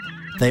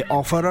 They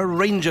offer a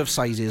range of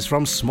sizes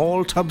from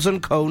small tubs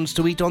and cones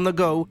to eat on the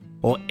go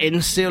or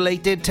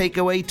insulated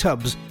takeaway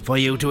tubs for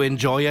you to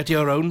enjoy at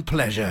your own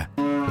pleasure.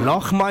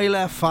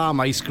 Lochmeyler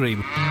Farm Ice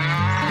Cream.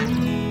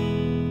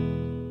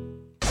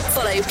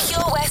 Follow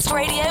Pure West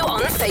Radio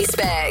on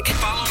Facebook.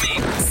 Follow me.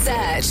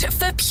 Search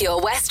for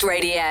Pure West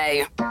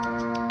Radio.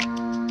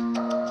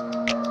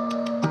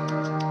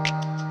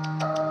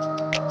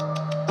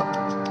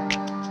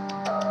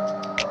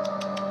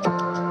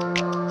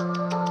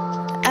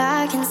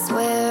 I can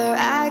swear,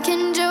 I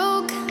can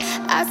joke,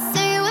 I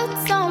say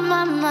what's on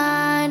my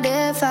mind.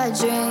 If I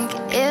drink,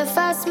 if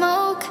I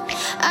smoke,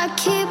 I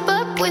keep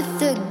up with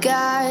the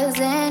guys.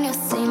 And you'll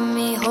see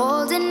me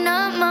holding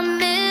up my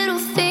middle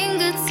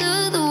finger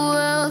to the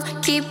world.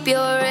 Keep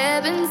your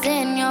ribbons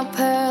and your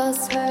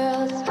pearls.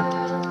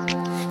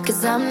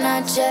 Cause I'm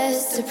not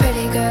just a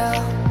pretty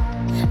girl,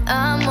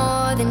 I'm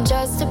more than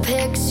just a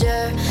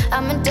picture.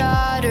 I'm a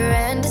daughter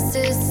and a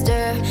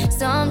sister.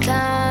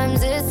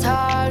 Sometimes it's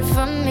hard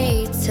for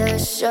me to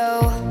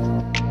show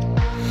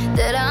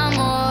that I'm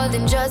more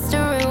than just a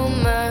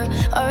rumor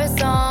or a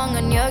song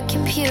on your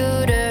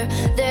computer.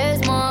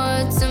 There's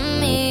more to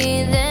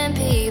me than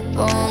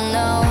people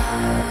know.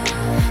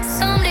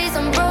 Some days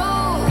I'm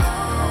broke,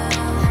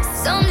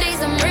 some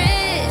days I'm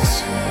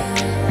rich,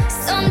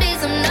 some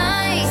days I'm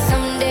nice,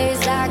 some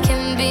days I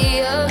can be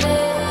a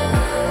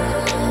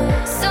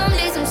bitch. Some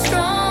days I'm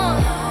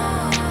strong,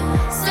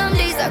 some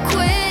days I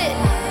quit.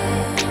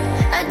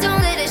 I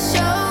don't let it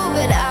show,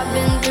 but I've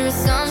been through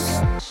some.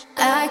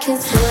 I can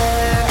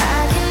swear,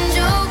 I can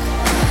joke,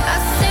 I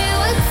say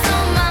what's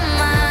on my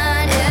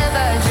mind. If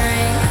I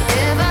drink,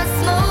 if I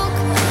smoke,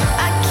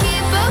 I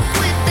keep up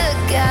with the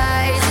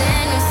guys.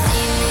 And you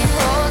see me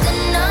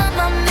holding up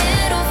my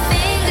middle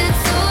finger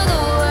to the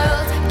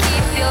world.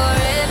 Keep your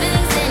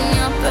ribbons and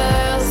your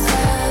pearls.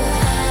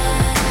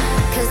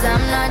 Cause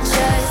I'm not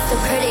just a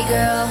pretty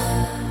girl,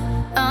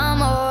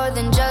 I'm more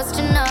than just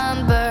a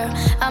number.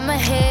 I'm a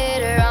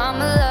hitter, I'm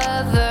a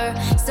lover.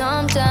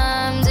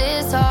 Sometimes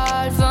it's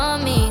hard for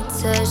me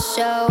to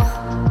show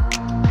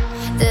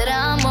that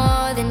I'm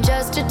more than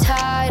just a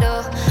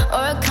title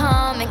or a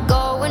comic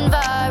going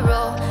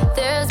viral.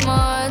 There's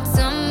more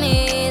to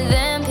me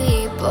than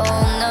people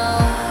know.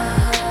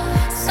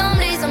 Some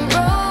days I'm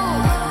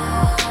broke,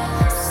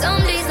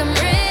 some days I'm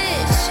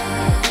rich,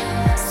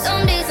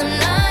 some days I'm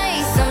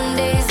nice, some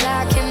days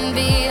I can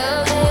be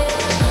a bitch.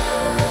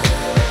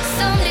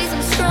 Some days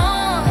I'm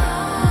strong,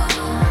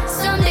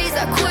 some days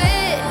I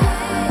quit.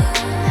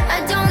 I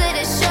don't let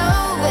it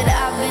show, but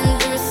I've been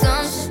through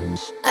some.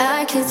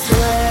 I can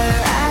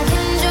swear, I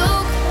can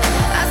joke,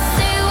 I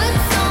say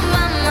what's on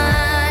my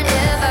mind.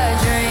 If I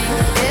drink,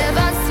 if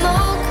I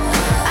smoke,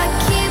 I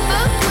keep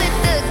up with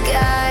the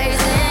guys.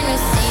 And you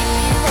see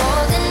me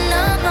holding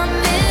up my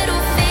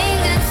middle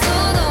finger to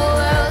the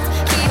world.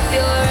 Keep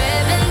your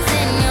ribbons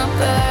and your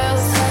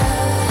pearls.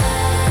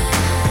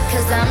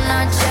 Cause I'm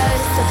not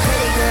just a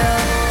pretty girl,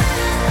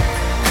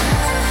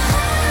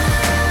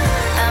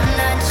 I'm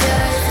not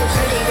just a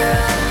pretty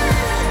girl.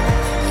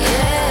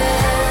 Yeah,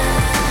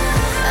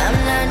 I'm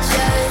not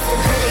just a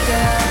pretty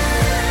girl.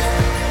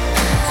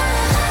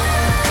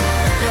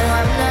 No,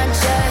 I'm not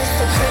just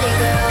a pretty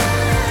girl.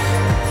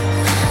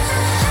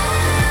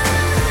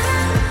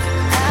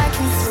 I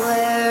can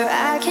swear,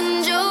 I can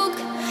joke,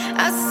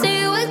 I say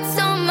what's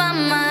on my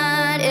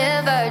mind.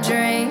 If I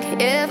drink,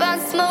 if I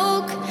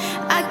smoke,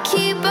 I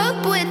keep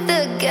up with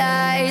the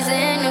guys.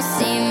 And you'll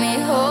see me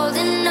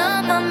holding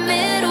up my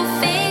middle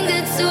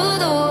finger to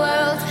the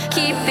world.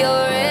 Keep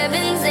your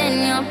ribbons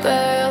and your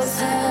pearls.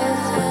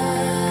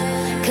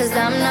 Cause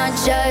I'm not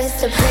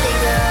just a pretty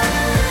girl,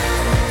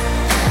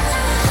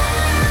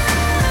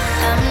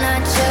 I'm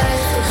not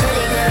just a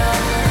pretty girl.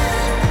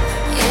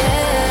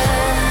 Yeah,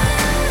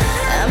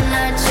 I'm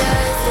not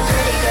just a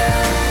pretty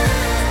girl.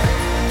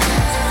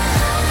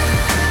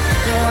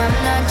 No, I'm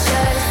not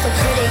just a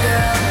pretty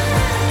girl,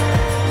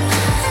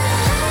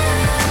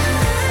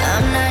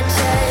 I'm not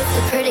just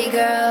a pretty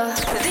girl.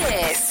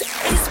 This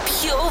is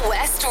Pure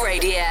West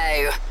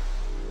Radio.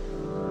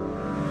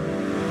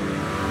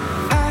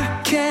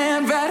 I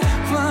can't write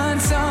one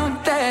song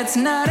that's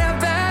not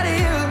about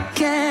you.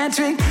 Can't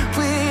drink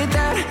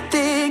without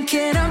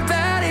thinking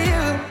about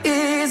you.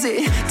 Is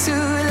it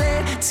too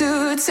late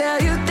to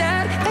tell you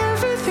that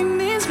everything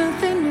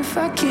if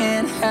I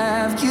can't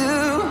have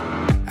you.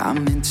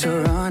 I'm in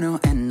Toronto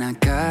and I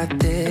got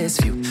this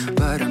view,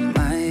 but I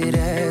might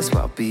as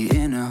well be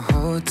in a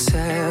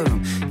hotel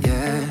room.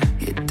 Yeah,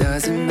 it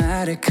doesn't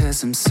matter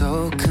 'cause I'm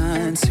so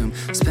consumed,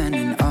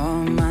 spending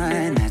all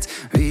my nights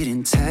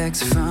reading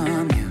texts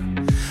from you.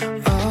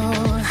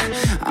 Oh,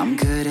 I'm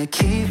good at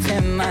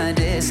keeping my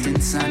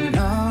distance. I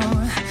know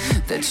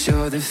that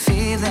you're the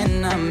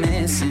feeling I'm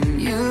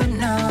missing. You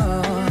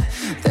know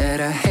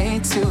that I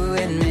hate to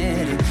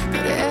admit it,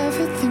 but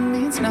everything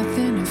means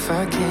nothing if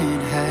I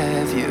can't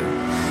have you.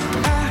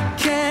 I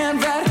can't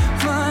write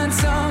one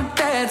song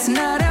that's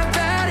not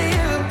about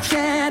you.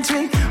 Can't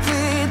drink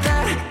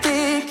without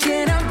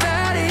thinking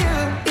about you.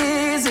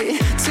 Is it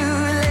too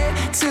late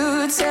to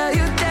tell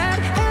you that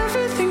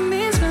everything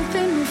means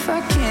nothing if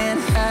I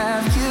can't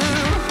have you?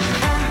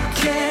 I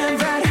can't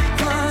write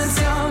one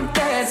song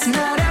that's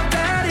not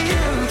about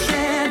you.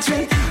 Can't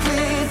drink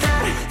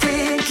without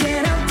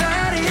thinking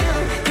about you.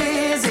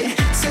 Is it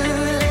too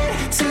late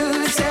to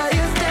tell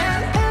you that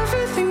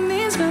everything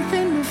means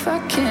nothing if I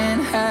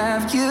can't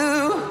have you?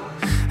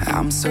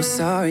 I'm so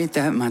sorry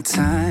that my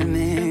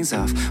timing's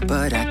off,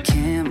 but I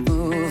can't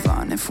move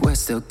on if we're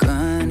still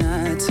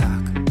gonna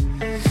talk.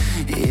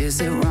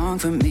 Is it wrong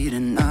for me to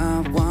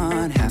not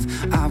want half?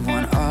 I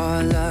want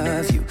all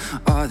of you,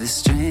 all the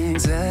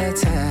strings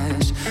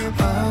attached.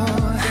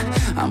 Oh,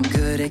 I'm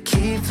good at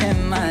keeping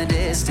my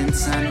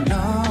distance. I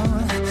know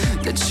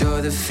that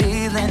you're the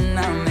feeling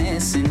I'm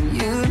missing.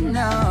 You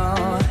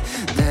know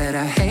that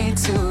I hate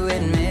to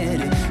admit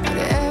it, but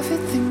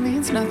everything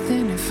means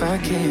nothing if I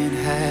can't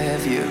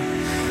have you.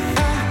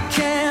 I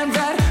can't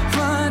write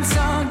one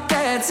song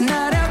that's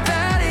not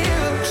about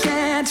you.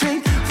 Can't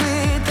drink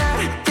without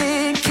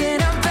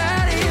thinking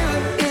about you.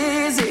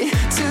 Is it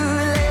too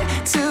late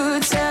to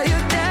tell you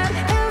that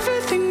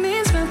everything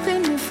means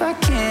nothing if I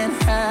can't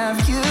have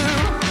you?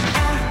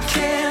 I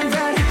can't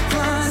write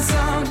one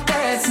song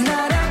that's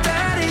not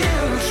about you.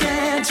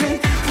 Can't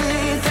drink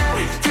without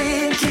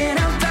thinking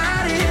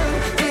about you.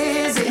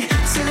 Is it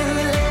too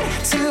late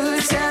to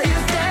tell you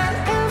that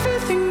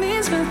everything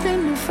means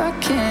nothing if I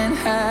can't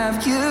have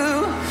you?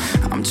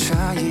 I'm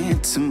trying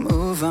to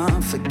move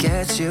on,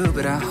 forget you,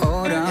 but I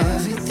hold on.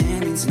 Everything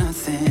means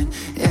nothing,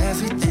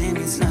 everything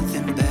means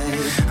nothing, babe.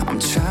 I'm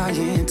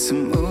trying to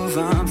move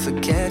on,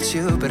 forget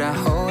you, but I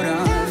hold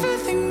on.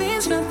 Everything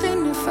means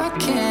nothing if I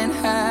can't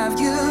have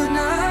you.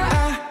 No,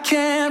 I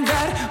can't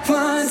write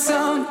one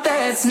song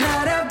that's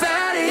not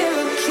about you.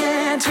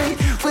 Can't drink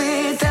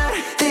without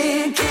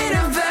thinking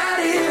about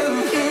you.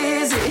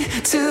 Is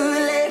it too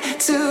late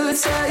to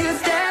tell you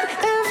that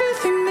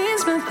everything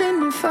means nothing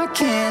if I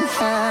can't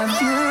have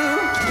you?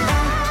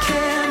 I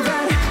can't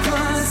write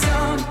one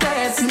song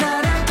that's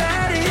not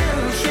about you.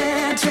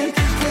 Can't drink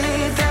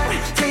without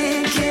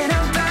thinking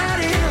about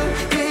you.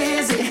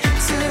 Is it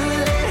too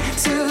late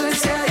to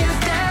tell you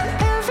that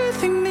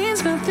everything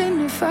means nothing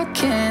if I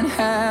can't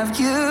have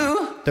you?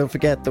 Don't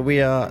forget that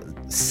we are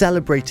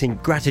celebrating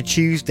Gratitude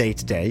Tuesday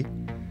today.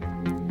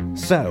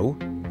 So,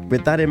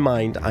 with that in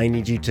mind, I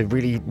need you to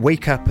really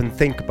wake up and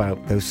think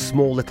about those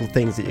small little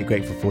things that you're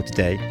grateful for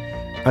today.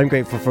 I'm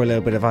grateful for a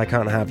little bit of I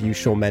Can't Have You,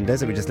 Shawn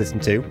Mendes, that we just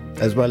listened to,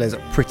 as well as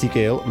Pretty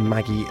Girl,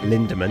 Maggie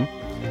Lindemann.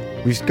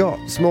 We've got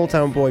Small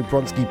Town Boy,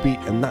 Bronski Beat,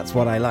 and That's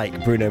What I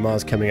Like, Bruno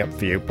Mars, coming up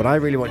for you. But I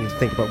really want you to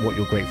think about what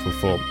you're grateful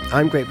for.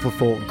 I'm grateful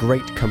for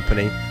great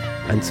company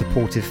and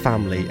supportive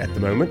family at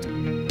the moment.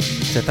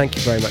 So thank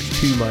you very much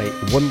to my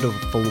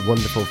wonderful,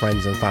 wonderful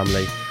friends and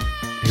family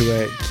who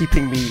are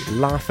keeping me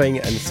laughing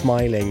and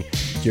smiling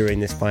during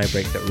this fire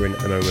break that we're in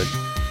at the moment.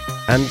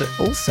 And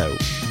also,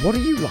 what are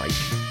you like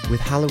with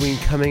Halloween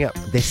coming up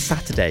this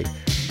Saturday?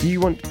 Do you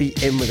want to be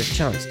in with a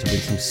chance to win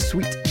some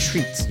sweet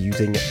treats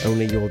using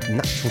only your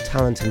natural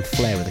talent and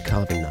flair with a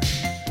carving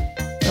knife?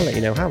 I'll let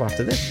you know how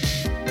after this.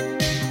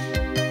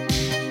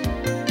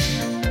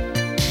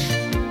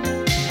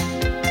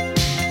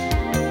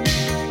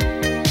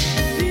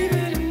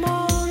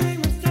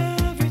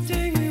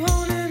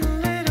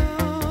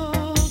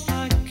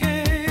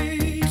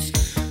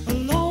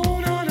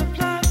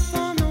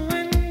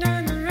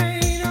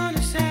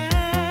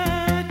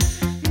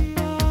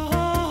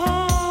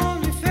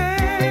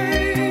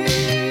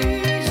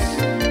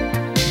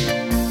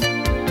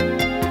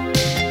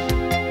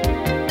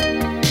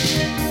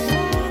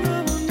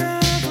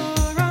 Never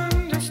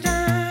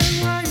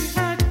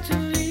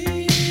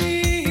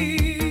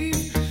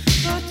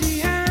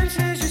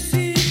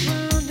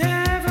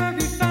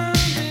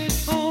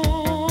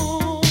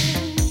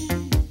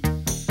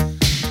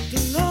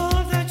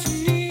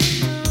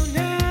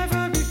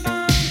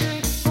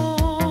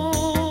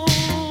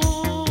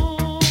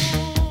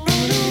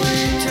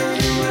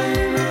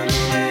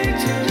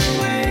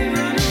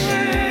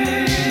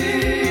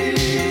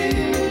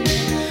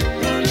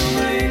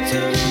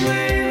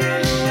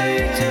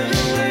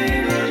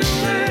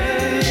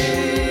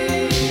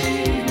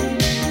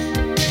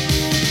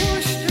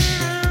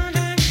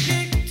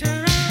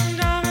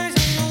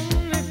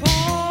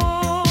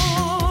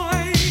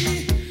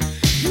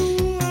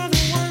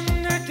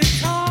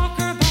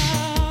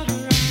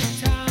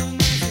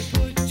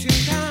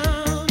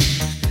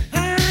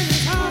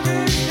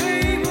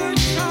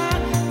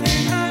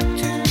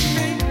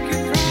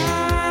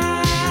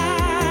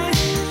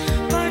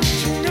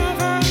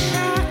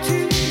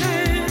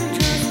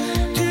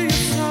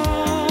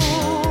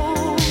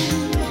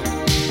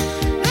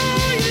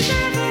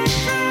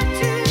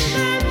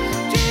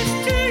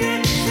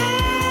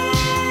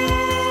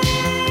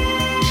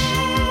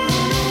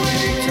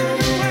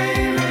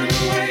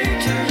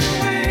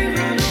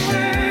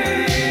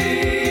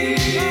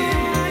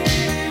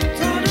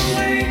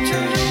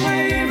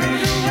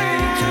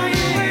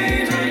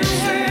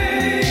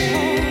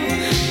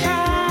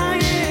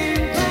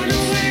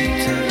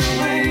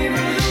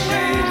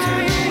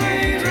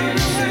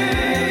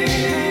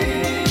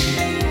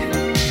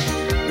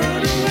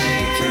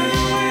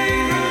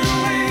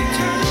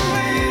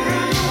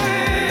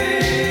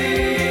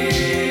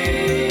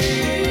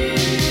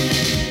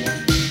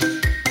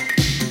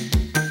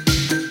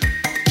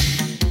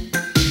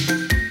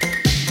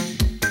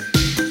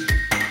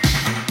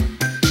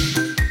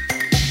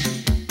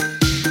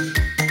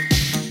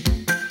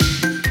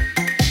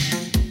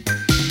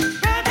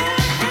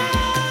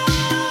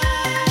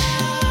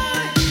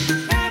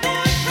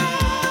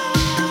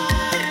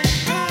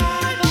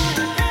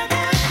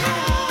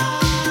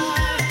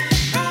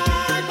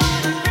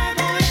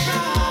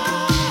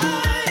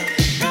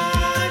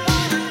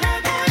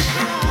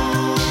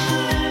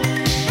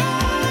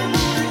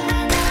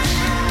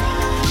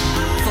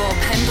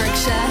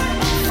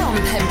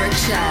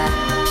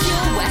Pembrokeshire.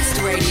 Pure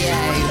West Radio.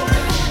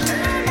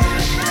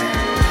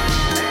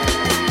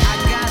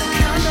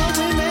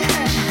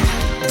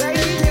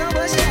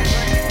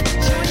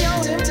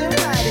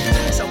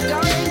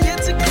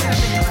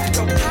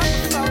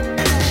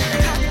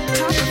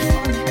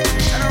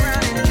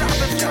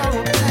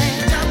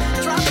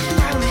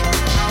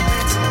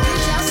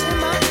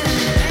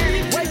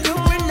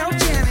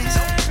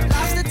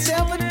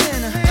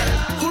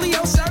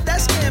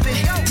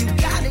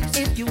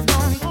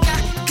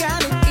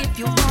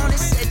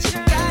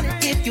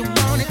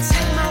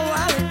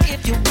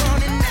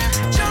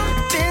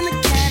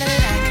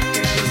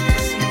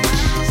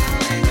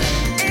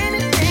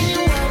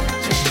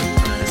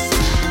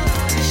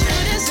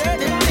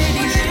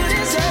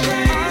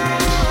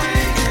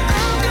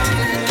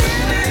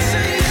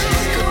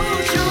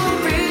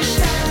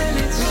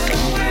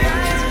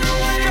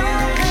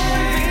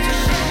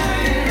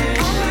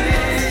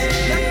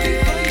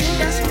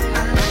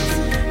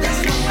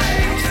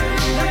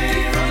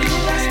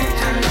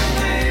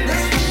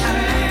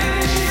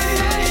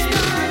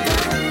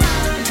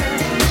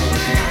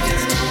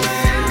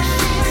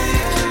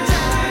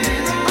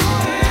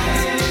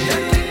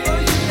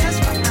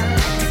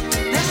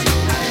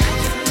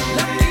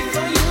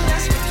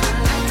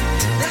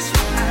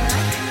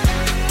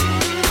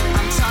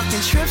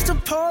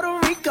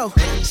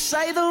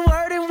 Say the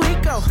word and we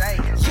go.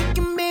 You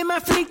can be my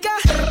flica,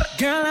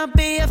 girl, I'll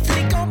be a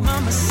flico,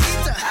 mama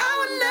sister. I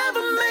would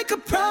never make a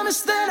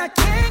promise that I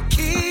can't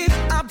keep.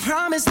 I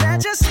promise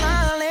that your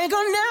smile ain't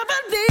gonna never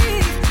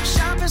leave.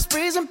 Shopping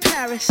sprees in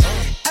Paris,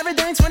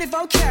 everything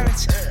 24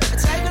 carats.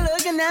 Take a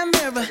look in that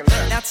mirror.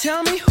 Now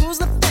tell me who's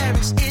the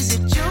fairest? Is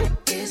it you?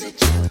 Is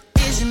it you?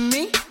 Is it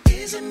me?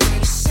 Is it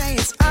me? Say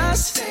it's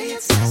us,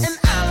 and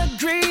I'll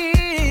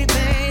agree,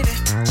 baby.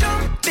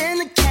 Jump in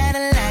the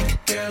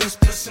Cadillac, girl, let's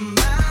put some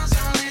miles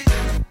on it.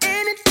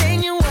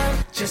 Anything you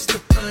want, just to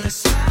put a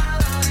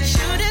smile on it.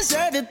 You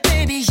deserve it,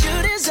 baby,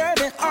 you deserve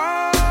it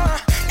all.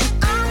 And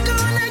I'm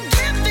gonna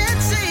give it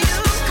to you.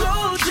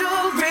 Gold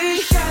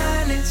jewelry,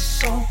 shining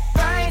so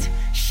bright.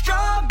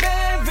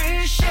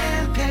 Strawberry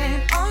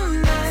champagne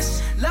on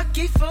us.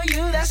 Lucky for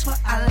you, that's what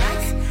I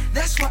like.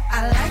 That's what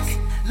I like.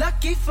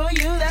 Lucky for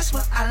you, that's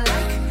what I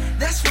like.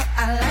 That's what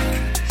I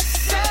like.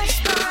 Sex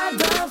by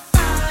the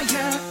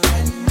fire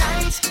at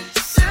night.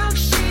 Silk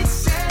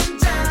sheets and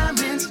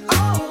diamonds,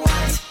 all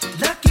white.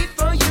 Lucky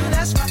for you,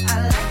 that's what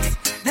I like.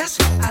 That's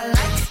what I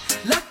like.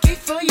 Lucky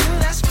for you,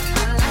 that's what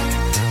I like.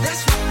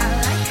 That's what I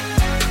like.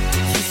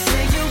 You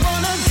say you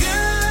want a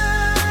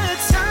good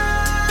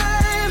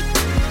time,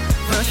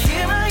 but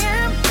here I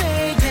am,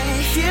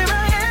 baby. Here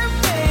I am,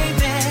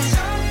 baby.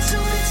 Talk to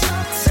me,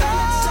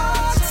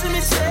 talk to me,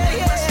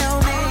 tell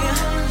me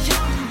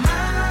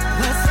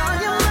what's on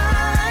your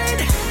mind.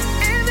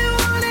 If you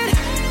want it,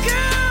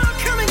 girl,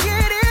 come and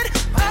get it.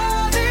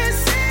 All this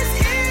is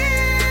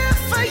here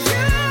for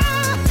you.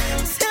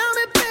 Tell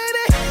me,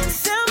 baby,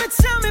 tell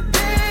me,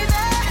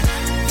 baby,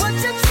 what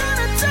you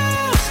tryna do?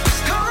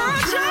 Gold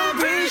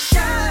jewelry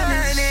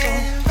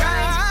shining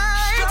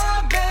bright.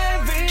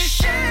 Strawberry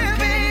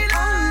champagne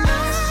on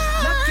us.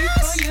 Lucky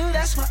for you,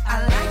 that's what I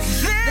like.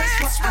 That's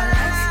what I like.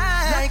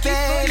 Lucky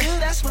for you,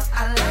 that's what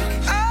I like.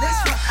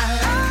 That's what I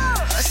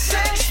like.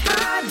 Sex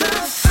by the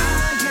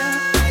fire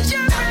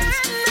at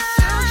night.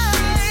 Silk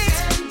sheets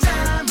and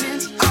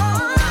diamonds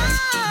on us.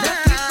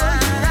 Lucky for you,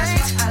 that's what I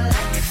like.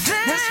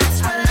 That's what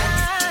I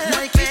like.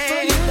 Lucky for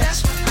you, that's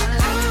what I like.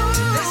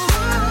 That's what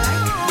I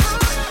like.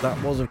 That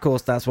was, of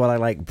course, That's What I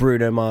Like,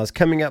 Bruno Mars.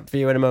 Coming up for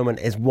you in a moment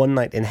is One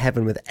Night in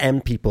Heaven with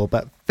M People.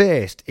 But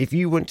first, if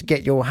you want to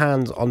get your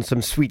hands on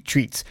some sweet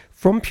treats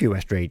from Pure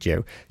West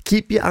Radio,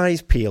 keep your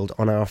eyes peeled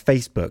on our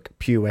Facebook,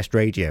 Pure West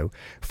Radio,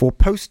 for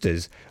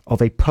posters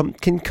of a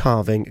pumpkin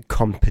carving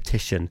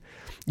competition.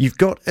 You've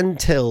got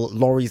until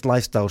Laurie's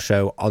Lifestyle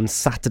Show on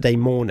Saturday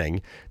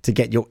morning to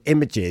get your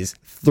images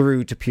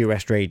through to Pure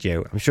West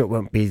Radio. I'm sure it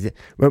won't be the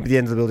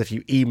end of the world if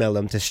you email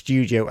them to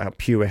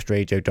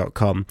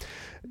studio@purewestradio.com.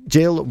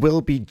 Jill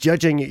will be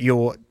judging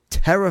your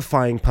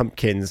terrifying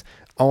pumpkins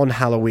on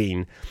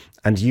Halloween,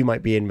 and you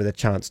might be in with a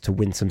chance to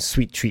win some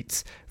sweet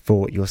treats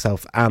for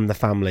yourself and the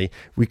family.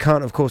 We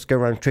can't, of course, go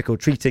around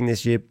trick-or-treating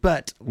this year,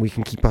 but we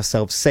can keep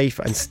ourselves safe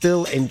and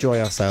still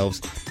enjoy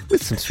ourselves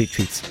with some sweet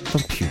treats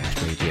from Pure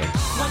West Radio.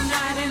 One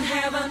night in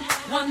heaven,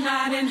 one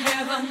night in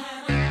heaven.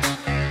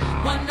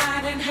 One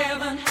night in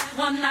heaven,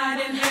 one night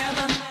in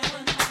heaven.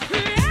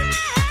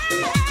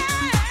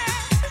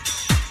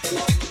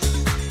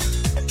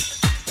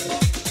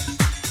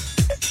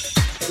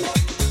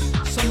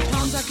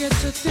 Sometimes I get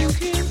to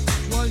thinking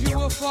while you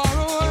were far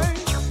away,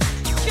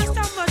 just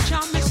how much I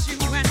miss you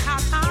and how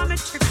time it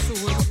ticks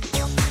away.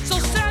 So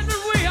sad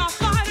when we are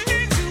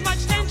fighting, too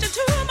much tension,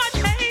 too much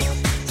hate.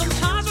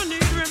 Sometimes we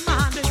need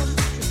reminding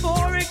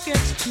before it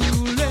gets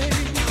too late.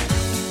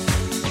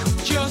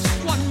 Just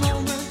one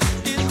moment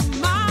in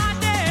my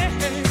day,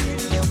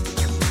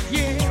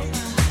 yeah.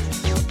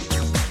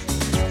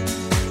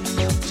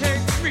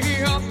 Take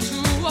me up to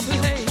a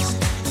place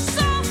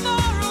so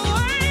far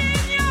away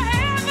in your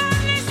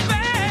heavenly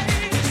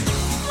space.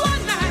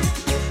 One night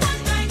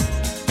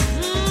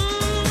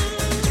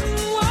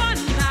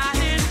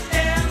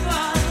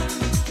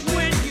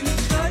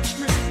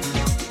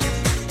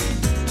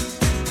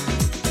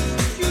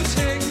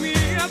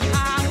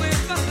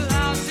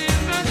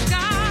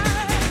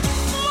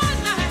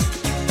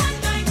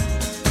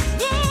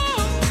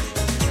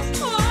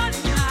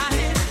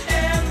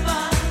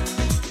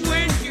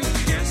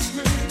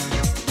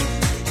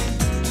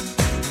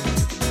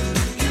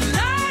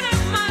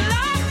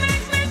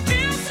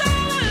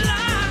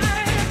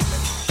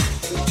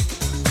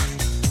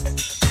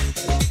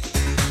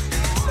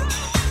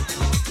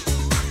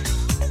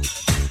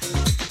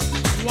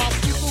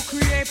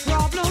say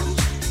problems,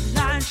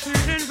 lying,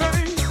 cheating, in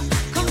vain.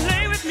 Come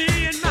lay with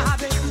me in my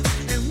bed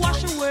and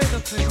wash away the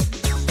pain.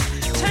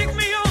 Take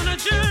me on a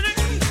journey,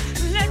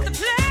 let the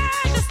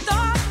pleasure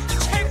start.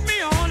 Take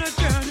me on a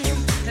journey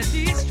that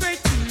leads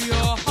straight to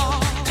your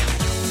heart.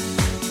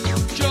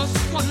 Just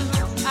one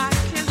look, I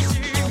can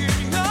see in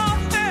your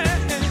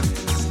face,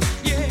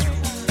 yeah.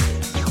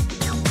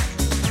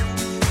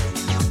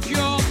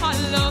 You're my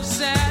love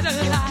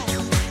satellite,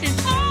 in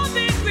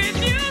orbit with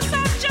you,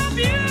 such a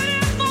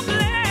beautiful place.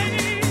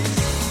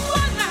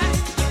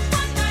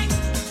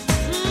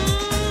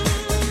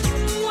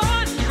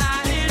 One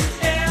night, and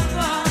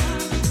ever,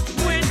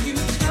 when you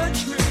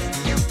touch me,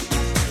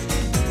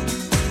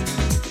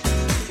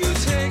 you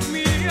take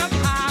me up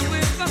high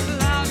with the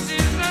clouds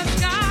in the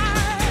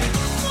sky.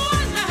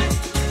 One night,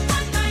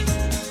 and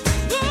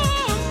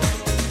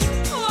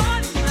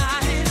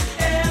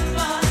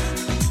ever,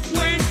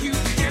 when you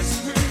kiss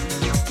me,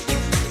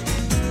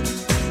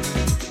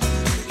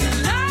 you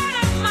light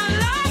up my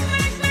life,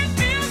 make me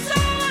feel so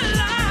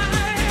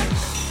alive.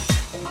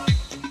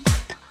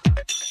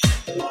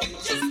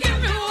 Just give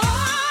me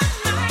one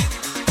night.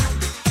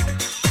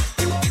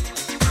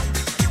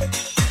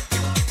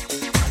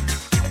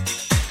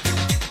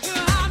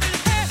 I'm in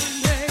heaven,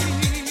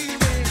 baby.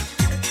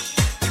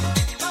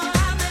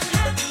 I'm in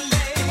heaven, baby.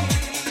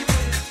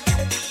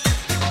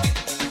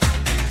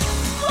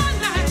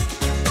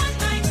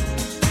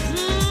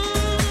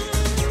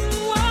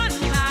 One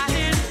night,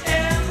 and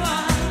ever,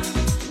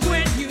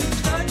 when you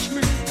touch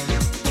me,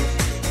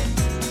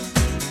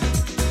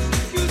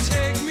 you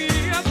take me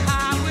up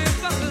high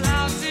with the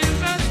clouds in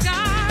the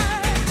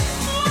sky.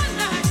 One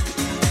night,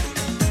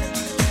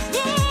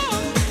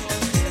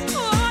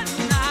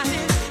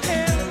 and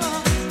ever,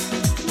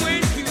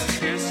 when you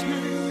kiss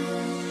me,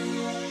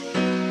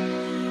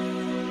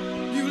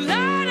 you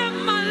light up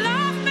my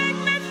life, make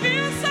me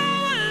feel so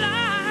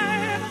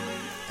alive.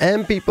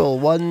 And people,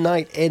 One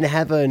Night in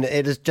Heaven.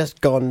 It has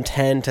just gone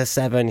 10 to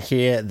 7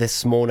 here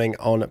this morning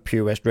on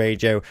Pure West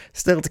Radio.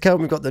 Still to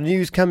come, we've got the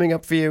news coming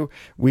up for you.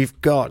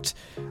 We've got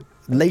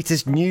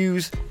latest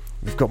news.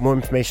 We've got more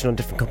information on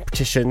different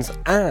competitions.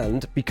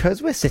 And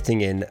because we're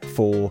sitting in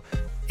for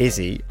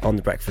Izzy on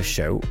The Breakfast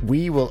Show,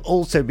 we will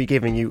also be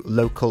giving you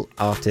Local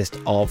Artist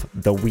of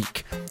the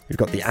Week. We've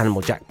got the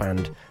Animal Jack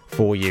Band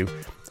for you.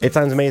 It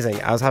sounds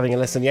amazing. I was having a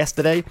listen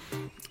yesterday.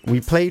 We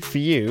played for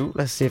you,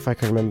 let's see if I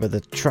can remember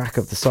the track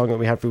of the song that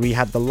we had. We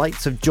had The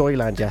Lights of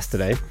Joyland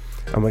yesterday,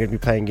 and we're going to be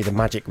playing you the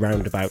Magic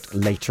Roundabout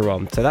later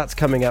on. So that's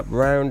coming up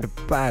round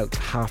about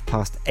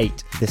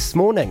 8:30 this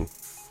morning.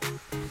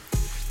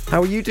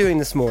 How are you doing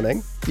this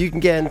morning? You can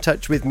get in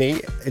touch with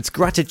me. It's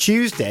Gratitude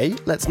Tuesday,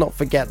 let's not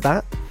forget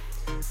that.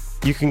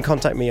 You can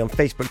contact me on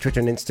Facebook,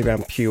 Twitter and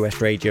Instagram, Pure West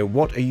Radio.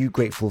 What are you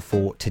grateful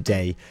for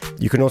today?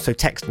 You can also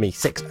text me,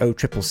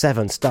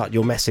 60777. Start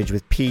your message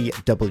with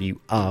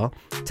PWR.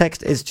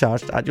 Text is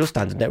charged at your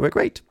standard network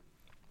rate.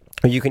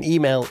 Or you can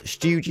email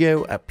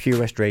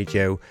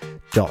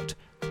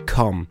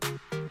studio@purewestradio.com.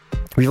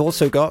 We've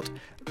also got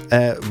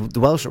the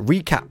Welsh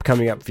recap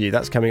coming up for you.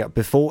 That's coming up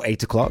before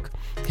 8 o'clock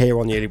here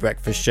on the Early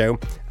Breakfast Show.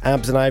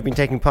 Abz and I have been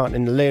taking part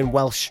in the Learn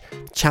Welsh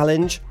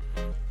Challenge.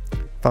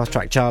 Fast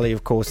Track Charlie,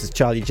 of course, is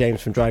Charlie James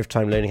from Drive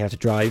Time Learning How to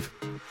Drive.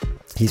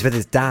 He's with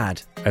his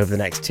dad over the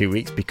next 2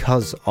 weeks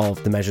because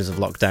of the measures of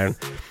lockdown.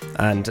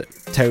 And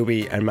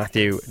Toby and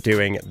Matthew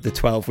doing the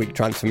 12-week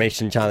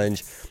transformation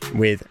challenge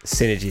with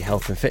Synergy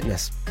Health and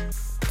Fitness.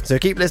 So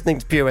keep listening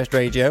to Pure West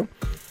Radio.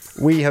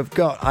 We have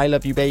got I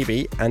Love You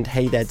Baby and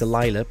Hey There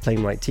Delilah,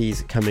 Plain White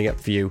Tees, coming up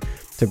for you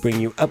to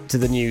bring you up to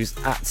the news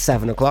at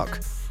 7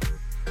 o'clock.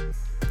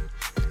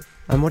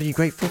 And what are you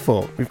grateful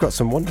for? We've got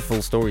some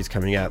wonderful stories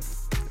coming up.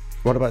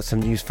 What about some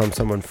news from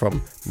someone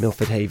from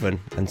Milford Haven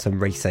and some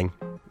racing?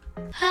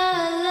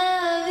 I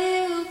love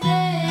you,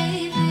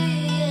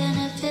 baby,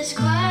 and if it's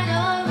quite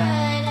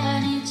alright,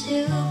 I need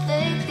you,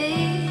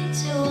 baby,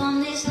 to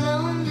on these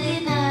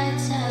lonely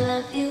nights. I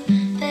love you,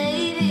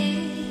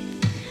 baby,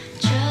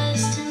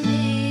 trust in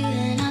me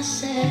when I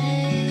say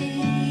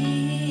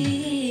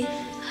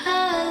I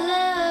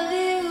love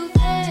you,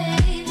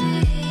 baby,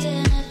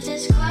 and if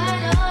it's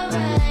quite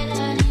alright,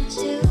 I need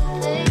you,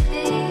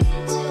 baby,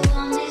 to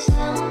on these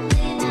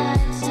lonely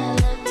nights. I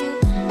love you,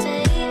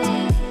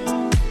 baby.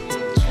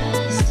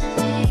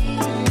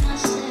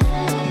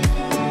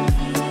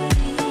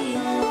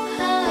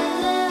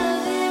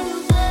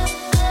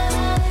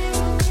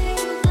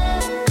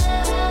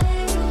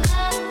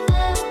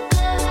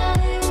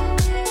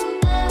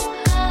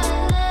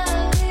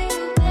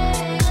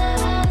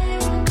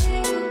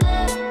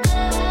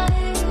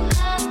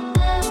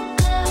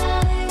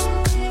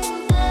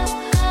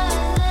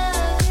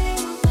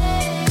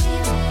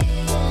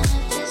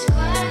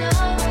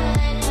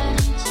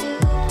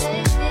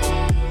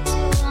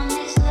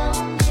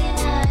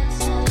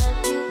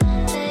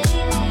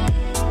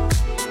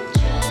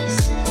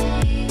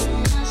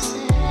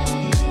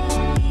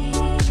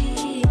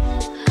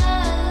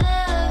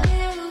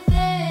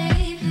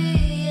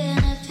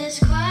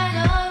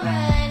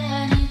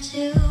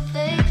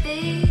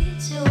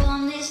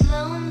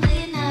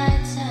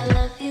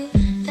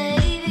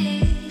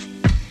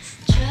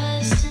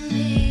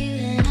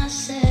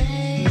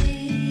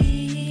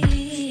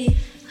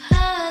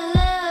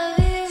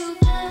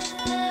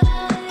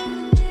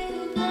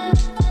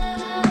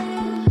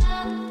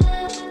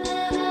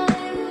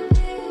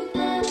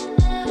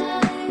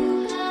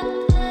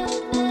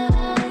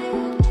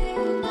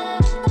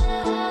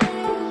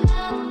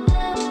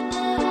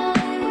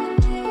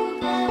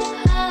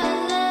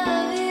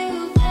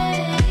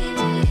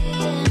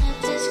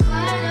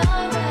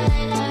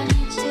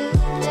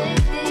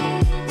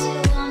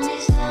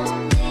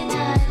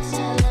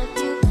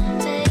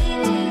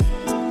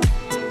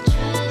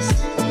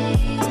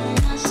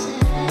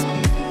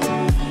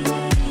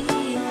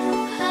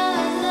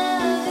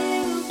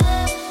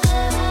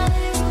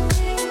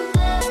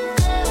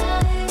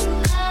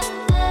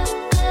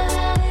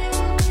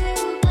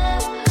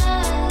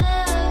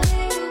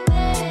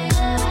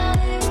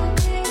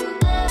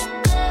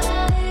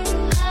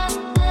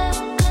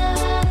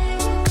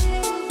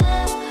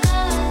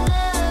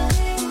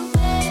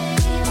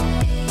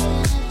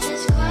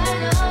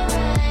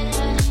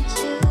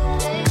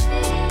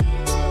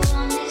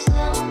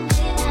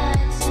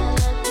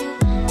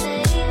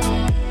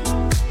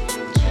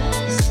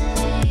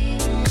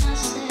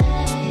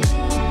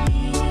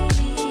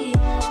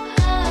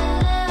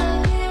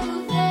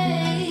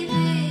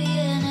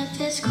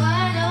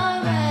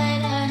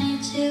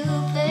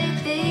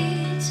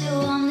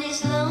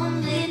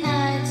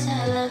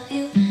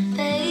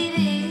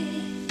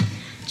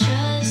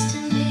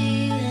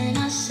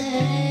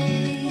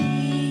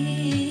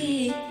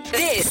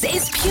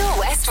 Pure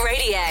West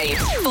Radio.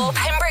 For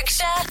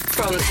Pembrokeshire,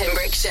 from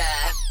Pembrokeshire.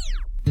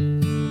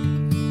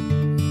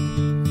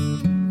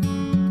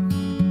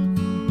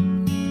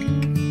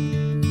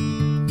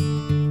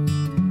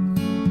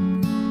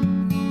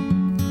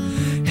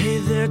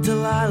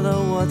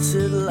 Delilah, what's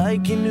it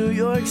like in New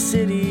York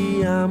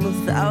City? I'm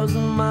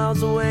 1,000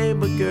 miles away,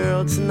 but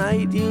girl,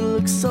 tonight you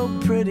look so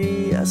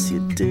pretty, yes you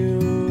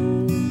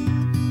do.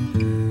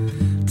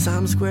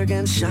 Times Square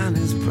can't shine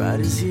as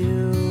bright as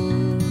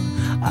you,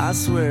 I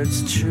swear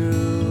it's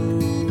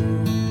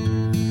true.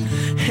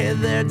 Hey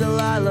there,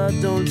 Delilah,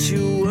 don't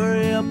you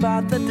worry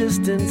about the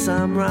distance,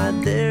 I'm right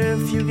there.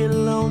 If you get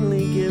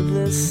lonely, give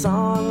this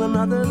song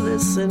another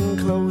listen,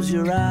 close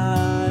your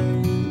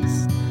eyes.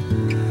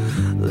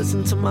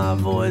 Listen to my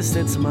voice,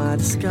 it's my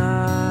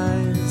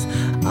disguise.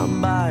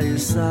 I'm by your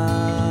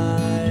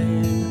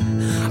side.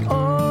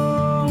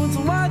 Oh, it's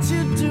what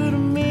you do to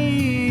me.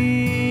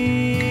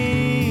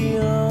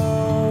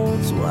 Oh,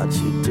 it's what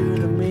you do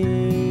to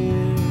me.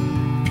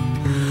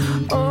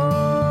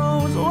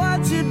 Oh, it's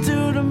what you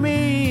do to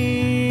me.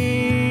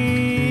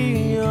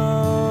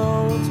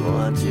 Oh, it's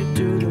what you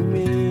do to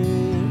me.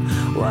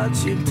 What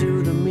you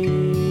do to me.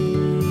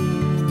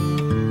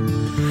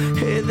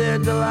 Hey there,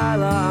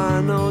 Delilah,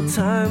 I know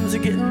times are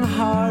getting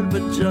hard,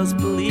 but just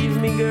believe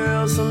me,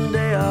 girl,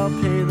 someday I'll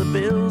pay the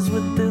bills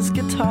with this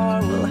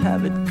guitar. We'll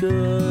have it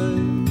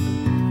good.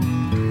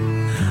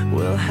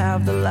 We'll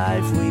have the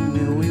life we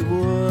knew we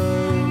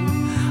would.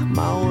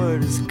 My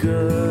word is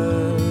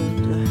good.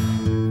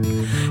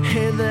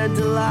 Hey there,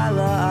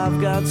 Delilah, I've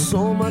got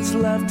so much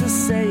left to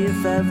say.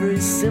 If every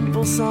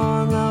simple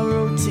song I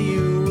wrote to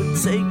you would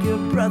take your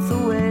breath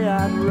away,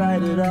 I'd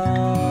write it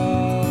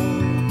all.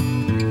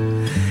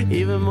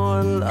 Even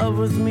more in love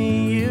with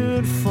me,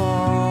 you'd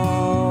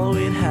fall.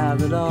 We'd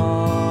have it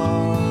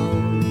all.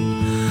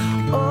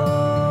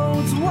 Oh,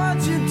 it's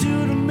what you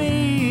do to me.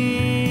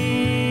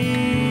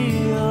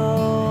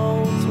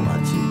 Oh, it's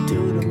what you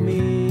do to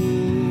me.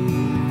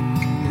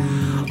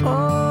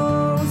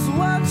 Oh, it's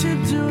what you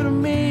do to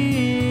me.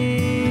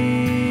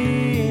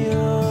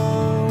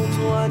 Oh, it's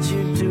what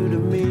you do to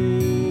me.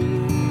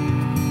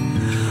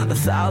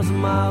 1,000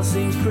 miles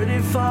seems pretty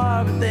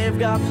far, but they've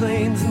got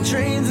planes and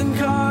trains and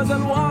cars.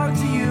 I'd walk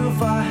to you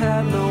if I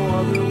had no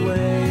other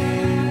way.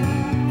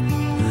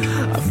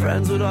 Our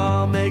friends would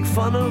all make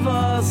fun of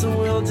us, and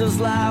we'll just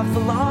laugh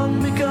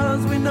along,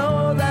 because we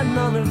know that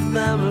none of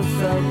them have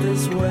felt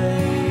this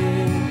way.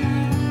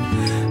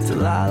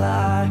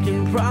 Delilah, I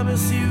can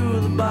promise you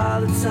that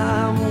by the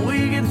time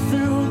we get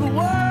through, the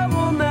world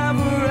will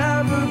never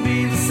ever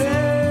be the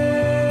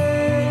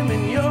same,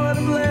 and you're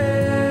to blame.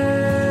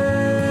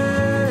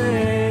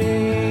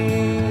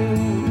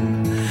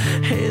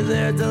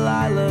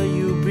 Delilah,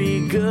 you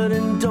be good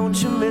and don't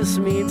you miss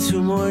me. 2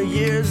 more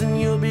years and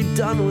you'll be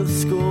done with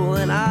school,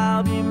 and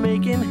I'll be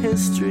making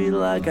history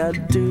like I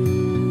do.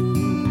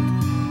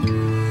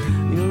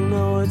 You'll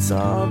know it's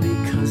all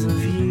because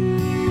of you.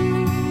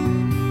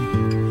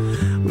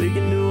 We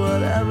can do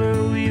whatever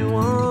we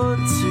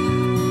want to.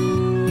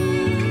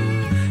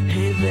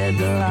 Hey there,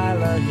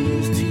 Delilah,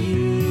 here's to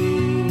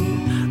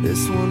you.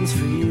 This one's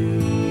for you.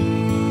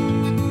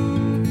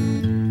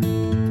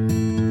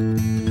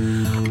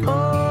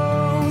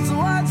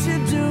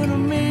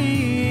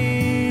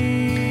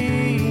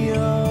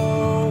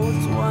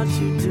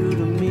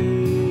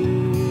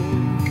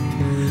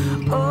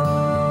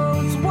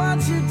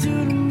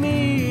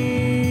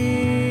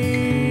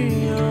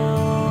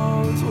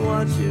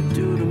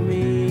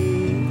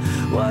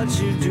 What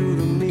you do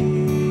to me.